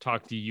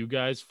talk to you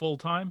guys full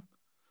time.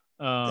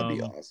 That'd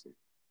be awesome.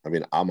 I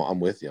mean, I'm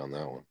with you on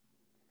that one.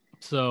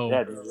 So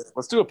yeah, dude,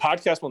 let's do a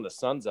podcast when the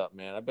sun's up,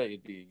 man. I bet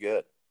you'd be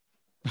good.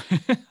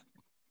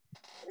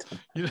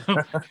 you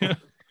know,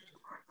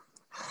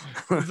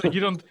 it's like you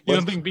don't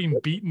think being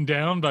beaten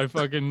down by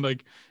fucking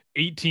like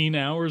 18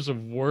 hours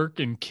of work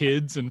and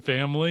kids and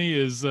family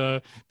is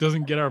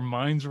doesn't get our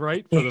minds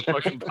right for the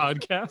fucking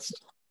podcast.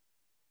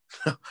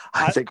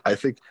 I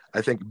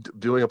think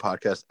doing a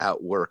podcast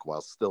at work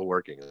while still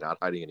working and not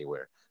hiding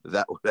anywhere,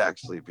 that would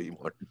actually be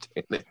more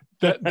entertaining.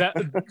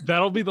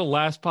 That'll be the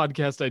last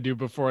podcast I do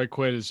before I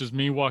quit. It's just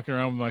me walking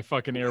around with my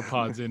fucking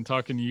AirPods in,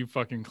 talking to you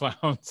fucking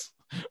clowns,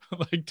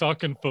 like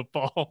talking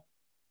football,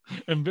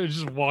 and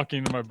just walking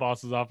into my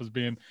boss's office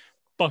being,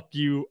 "Fuck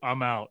you,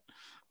 I'm out."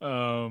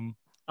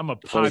 I'm a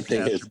podcaster.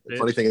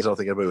 Funny thing is, I don't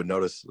think anybody would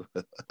notice.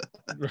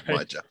 Right.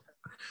 My job.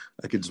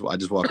 I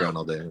just walk around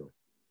all day.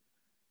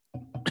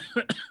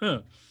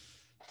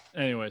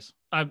 Anyways,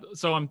 I'm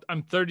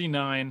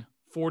 39.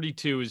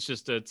 42 is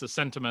just it's a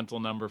sentimental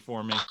number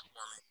for me.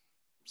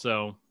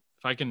 So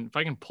if I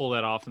can pull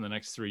that off in the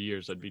next 3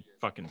 years, I'd be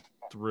fucking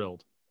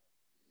thrilled.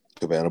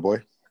 Cabana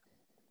boy,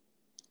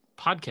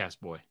 podcast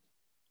boy.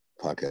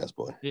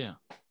 Yeah,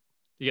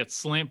 you got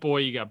Slant Boy,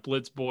 you got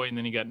Blitz Boy, and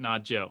then you got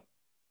Not Joe.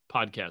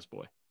 Podcast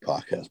boy.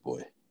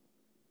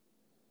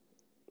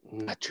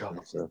 Not Joe.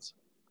 Makes sense.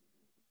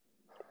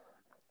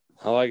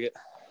 I like it.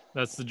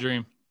 That's the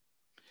dream.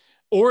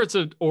 Or it's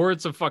a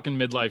fucking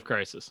midlife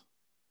crisis.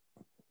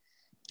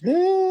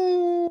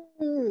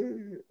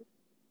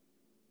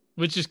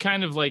 Which is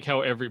kind of like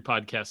how every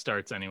podcast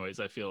starts anyways,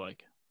 I feel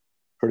like.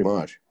 Pretty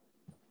much.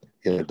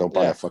 Yeah, don't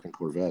buy a fucking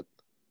Corvette.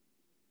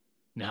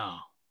 No,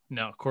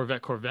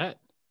 Corvette.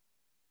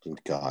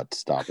 God,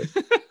 stop it.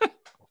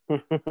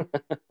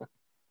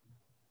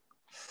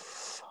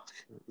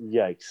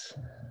 Yikes.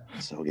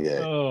 So gay.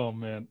 Oh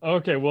man.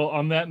 Okay, well,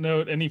 on that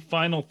note, any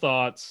final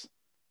thoughts,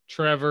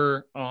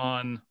 Trevor,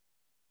 on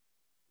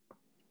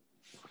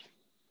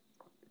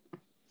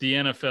the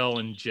NFL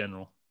in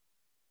general?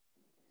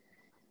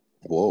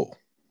 Whoa.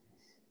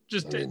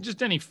 Just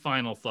any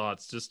final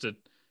thoughts, just to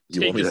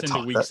You take want me us to into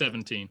talk week that-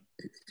 17.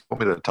 You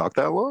want me to talk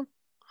that long?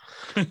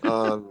 I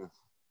don't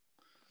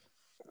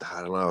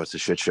know. It's a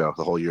shit show.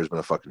 The whole year's been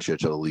a fucking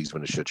shit show. The league's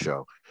been a shit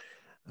show.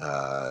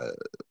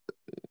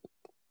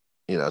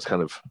 It's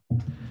kind of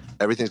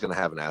everything's going to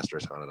have an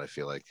asterisk on it, I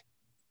feel like.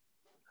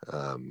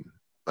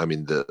 I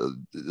mean,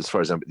 as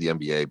far as the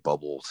NBA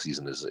bubble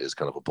season is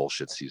kind of a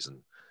bullshit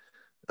season.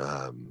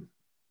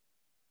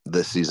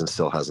 This season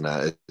still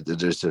hasn't.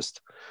 There's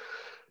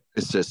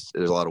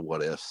a lot of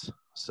what ifs.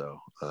 So,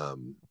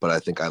 but I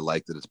think I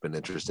like that it's been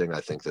interesting. I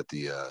think that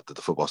the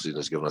football season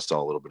has given us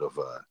all a little bit of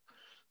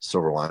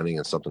silver lining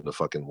and something to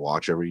fucking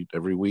watch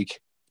every week,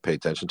 pay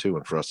attention to,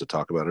 and for us to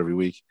talk about every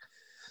week.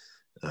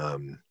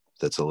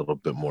 That's a little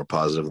bit more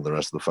positive than the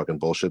rest of the fucking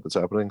bullshit that's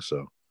happening.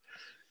 So,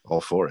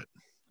 all for it.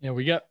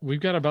 Yeah,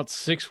 we've got about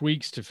 6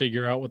 weeks to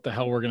figure out what the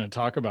hell we're going to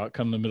talk about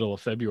come the middle of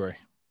February.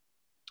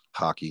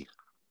 Hockey.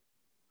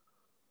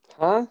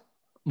 Huh?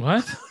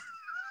 What?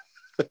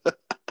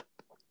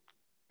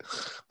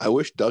 I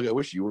wish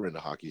you were into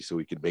hockey so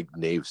we could make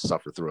Nave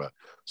suffer through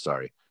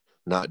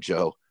not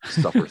Joe,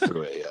 suffer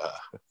through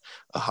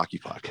a hockey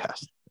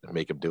podcast and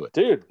make him do it.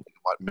 Dude,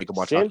 make him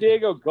watch San hockey.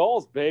 Diego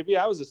Gulls, baby.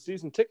 I was a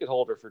season ticket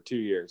holder for 2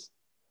 years.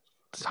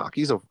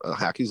 Hockey's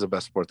the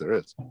best sport there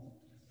is.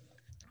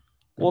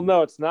 Well,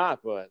 no, it's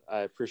not, but I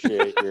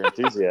appreciate your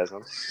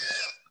enthusiasm.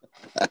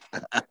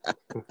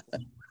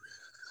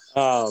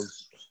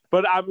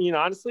 But I mean,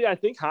 honestly, I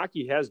think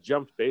hockey has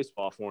jumped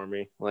baseball for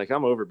me. Like,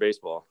 I'm over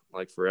baseball,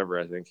 like, forever,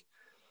 I think.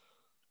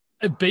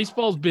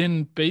 Baseball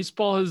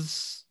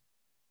has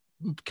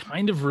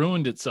kind of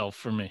ruined itself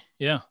for me.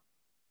 Yeah.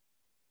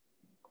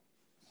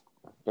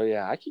 But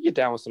yeah, I could get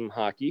down with some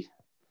hockey.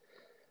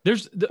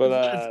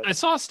 I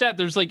saw a stat.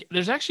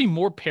 There's actually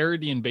more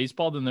parity in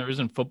baseball than there is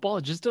in football.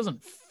 It just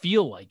doesn't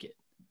feel like it.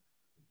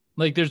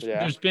 Like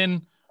there's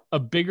been a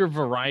bigger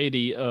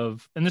variety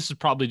of, and this is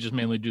probably just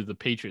mainly due to the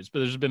Patriots, but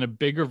there's been a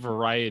bigger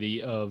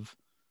variety of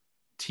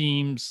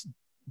teams,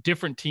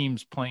 different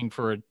teams playing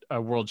for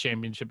a world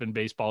championship in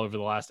baseball over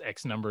the last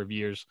X number of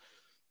years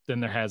than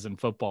there has in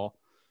football.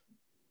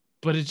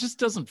 But it just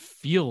doesn't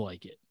feel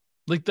like it.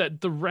 Like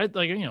the Red,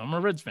 like, I'm a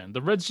Reds fan.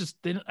 The Reds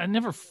I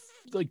never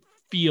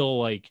feel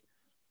like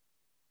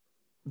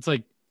it's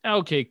like,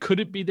 okay, could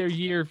it be their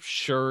year?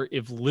 Sure,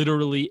 if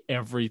literally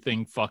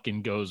everything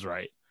fucking goes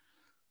right.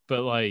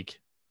 But like,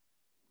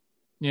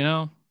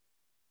 and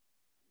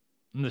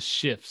the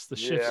shifts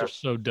are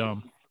so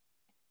dumb.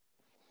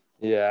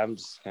 Yeah, I'm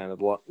just kind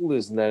of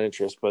losing that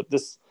interest. But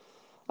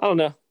I don't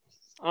know.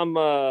 I'm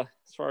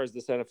as far as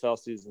this NFL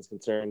season is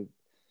concerned,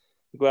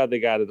 I'm glad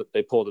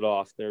they pulled it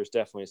off. There's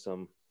definitely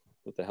some,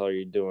 what the hell are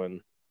you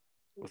doing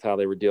with how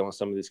they were dealing with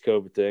some of these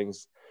COVID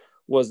things.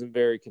 Wasn't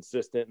very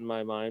consistent in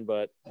my mind,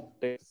 but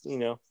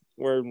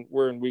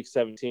we're in week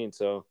 17,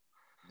 so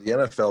the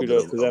NFL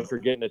kudos to them for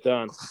getting it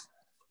done.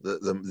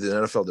 The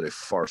NFL did a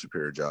far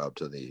superior job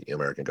to the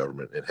American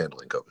government in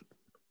handling COVID.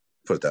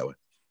 Put it that way.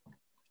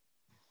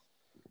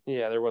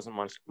 Yeah, there wasn't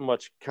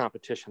much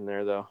competition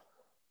there, though.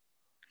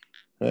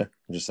 Yeah,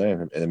 I'm just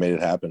saying, and it made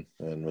it happen,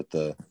 and with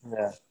the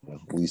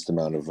least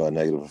amount of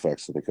negative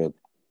effects that they could.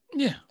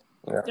 Yeah.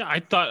 I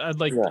thought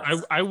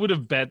I would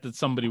have bet that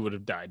somebody would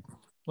have died.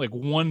 Like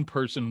one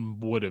person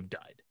would have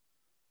died.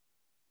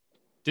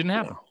 Didn't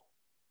happen.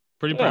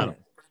 Pretty proud of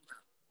him.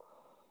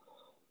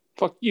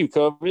 Fuck you,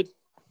 COVID.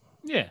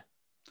 Yeah.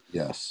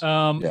 Yes.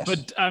 Yes.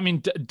 But I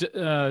mean,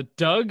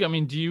 Doug, I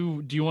mean, do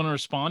you want to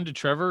respond to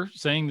Trevor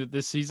saying that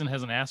this season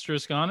has an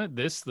asterisk on it?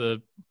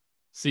 The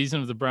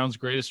season of the Browns'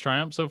 greatest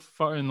triumph so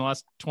far in the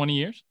last 20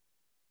 years?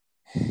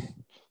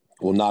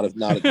 Well, not if.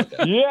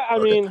 Yeah, I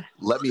mean,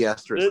 let me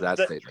asterisk that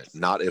statement.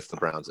 Not if the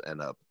Browns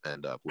end up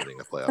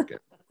winning a playoff game.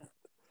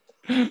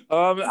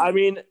 I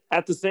mean,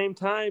 at the same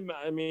time,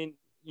 I mean,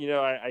 you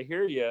know, I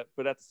hear you,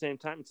 but at the same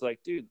time, it's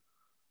like, dude,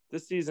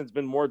 this season's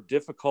been more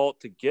difficult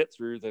to get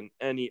through than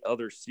any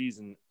other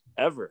season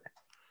ever.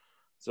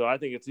 So I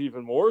think it's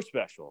even more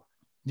special.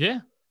 Yeah.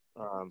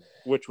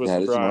 Which was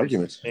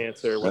Brian's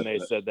answer when they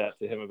said that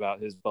to him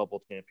about his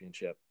bubble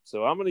championship.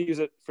 So I'm going to use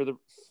it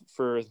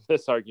for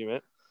this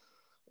argument.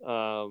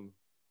 But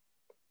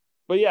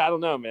yeah, I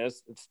don't know, man.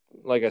 It's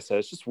like I said,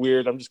 it's just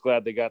weird. I'm just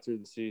glad they got through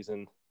the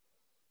season.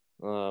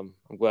 I'm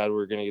glad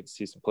we're going to get to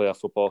see some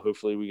playoff football.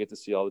 Hopefully we get to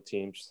see all the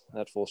teams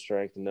at full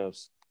strength and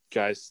those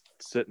guys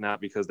sitting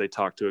out because they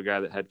talked to a guy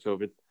that had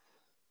COVID.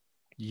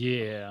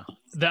 Yeah.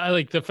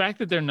 The fact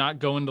that they're not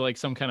going to like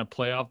some kind of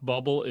playoff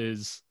bubble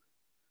is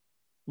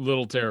a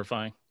little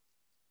terrifying.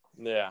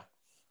 Yeah.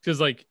 Because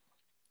like,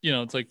 you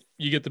know, it's like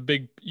you get the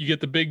big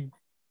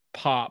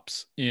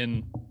pops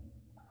in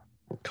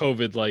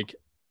COVID, like,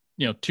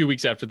 you know, 2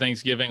 weeks after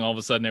Thanksgiving, all of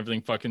a sudden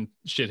everything fucking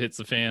shit hits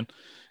the fan.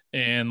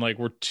 And like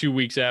we're 2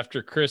 weeks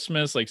after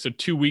Christmas. Like, so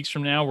 2 weeks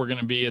from now, we're going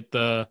to be at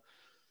the,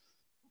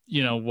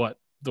 you know,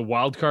 the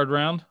wild card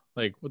round.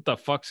 Like, what the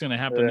fuck's going to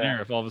happen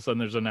there if all of a sudden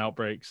there's an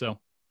outbreak? So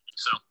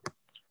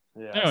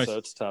yeah, anyways. So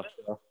it's tough.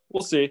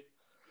 We'll see.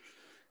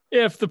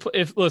 If the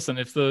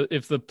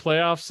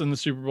playoffs and the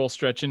Super Bowl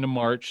stretch into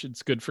March,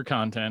 it's good for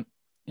content.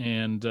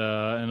 And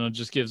it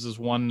just gives us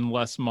one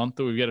less month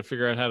that we've got to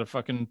figure out how to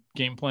fucking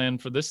game plan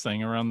for this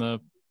thing around the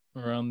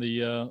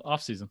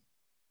off season.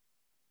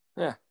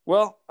 Yeah.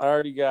 Well, I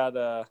already got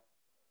the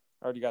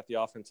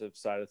offensive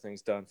side of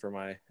things done for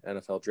my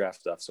NFL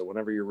draft stuff. So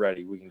whenever you're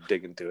ready, we can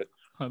dig into it.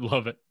 I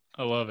love it.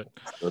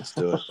 Let's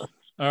do it.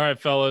 All right,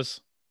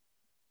 fellas.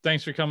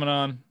 Thanks for coming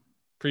on.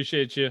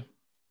 Appreciate you.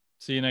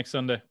 See you next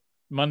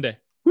Monday.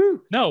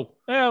 Woo! No.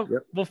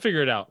 We'll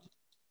figure it out.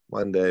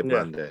 Monday.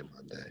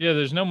 Yeah,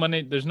 there's no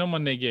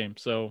Monday game.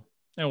 So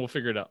we'll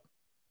figure it out.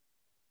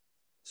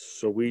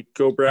 So we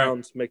go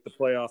Browns, make the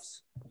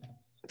playoffs.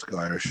 Let's go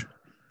Irish.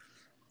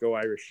 Go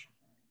Irish.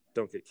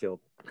 Don't get killed.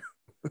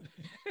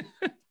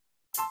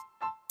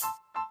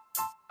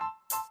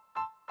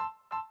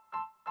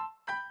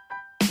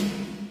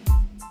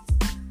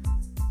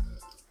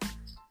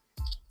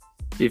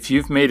 If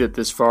you've made it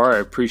this far, I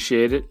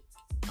appreciate it.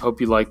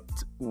 Hope you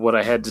liked what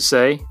I had to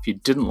say. If you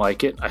didn't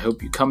like it, I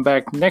hope you come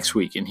back next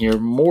week and hear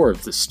more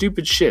of the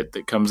stupid shit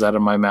that comes out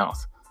of my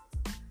mouth.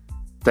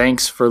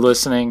 Thanks for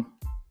listening.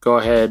 Go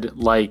ahead,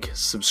 like,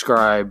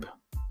 subscribe,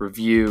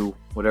 review,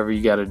 whatever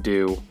you got to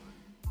do.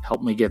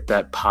 Help me get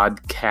that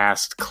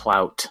podcast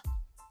clout.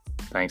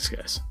 Thanks,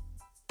 guys.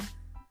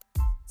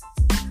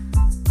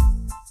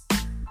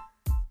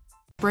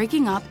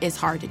 Breaking up is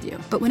hard to do,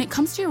 but when it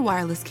comes to your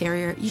wireless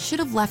carrier, you should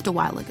have left a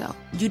while ago.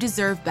 You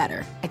deserve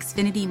better.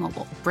 Xfinity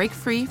Mobile. Break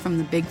free from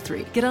the big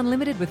three. Get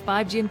unlimited with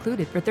 5G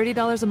included for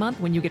 $30 a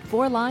month when you get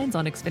 4 lines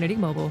on Xfinity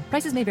Mobile.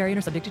 Prices may vary and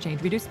are subject to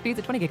change. Reduced speeds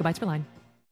at 20 gigabytes per line.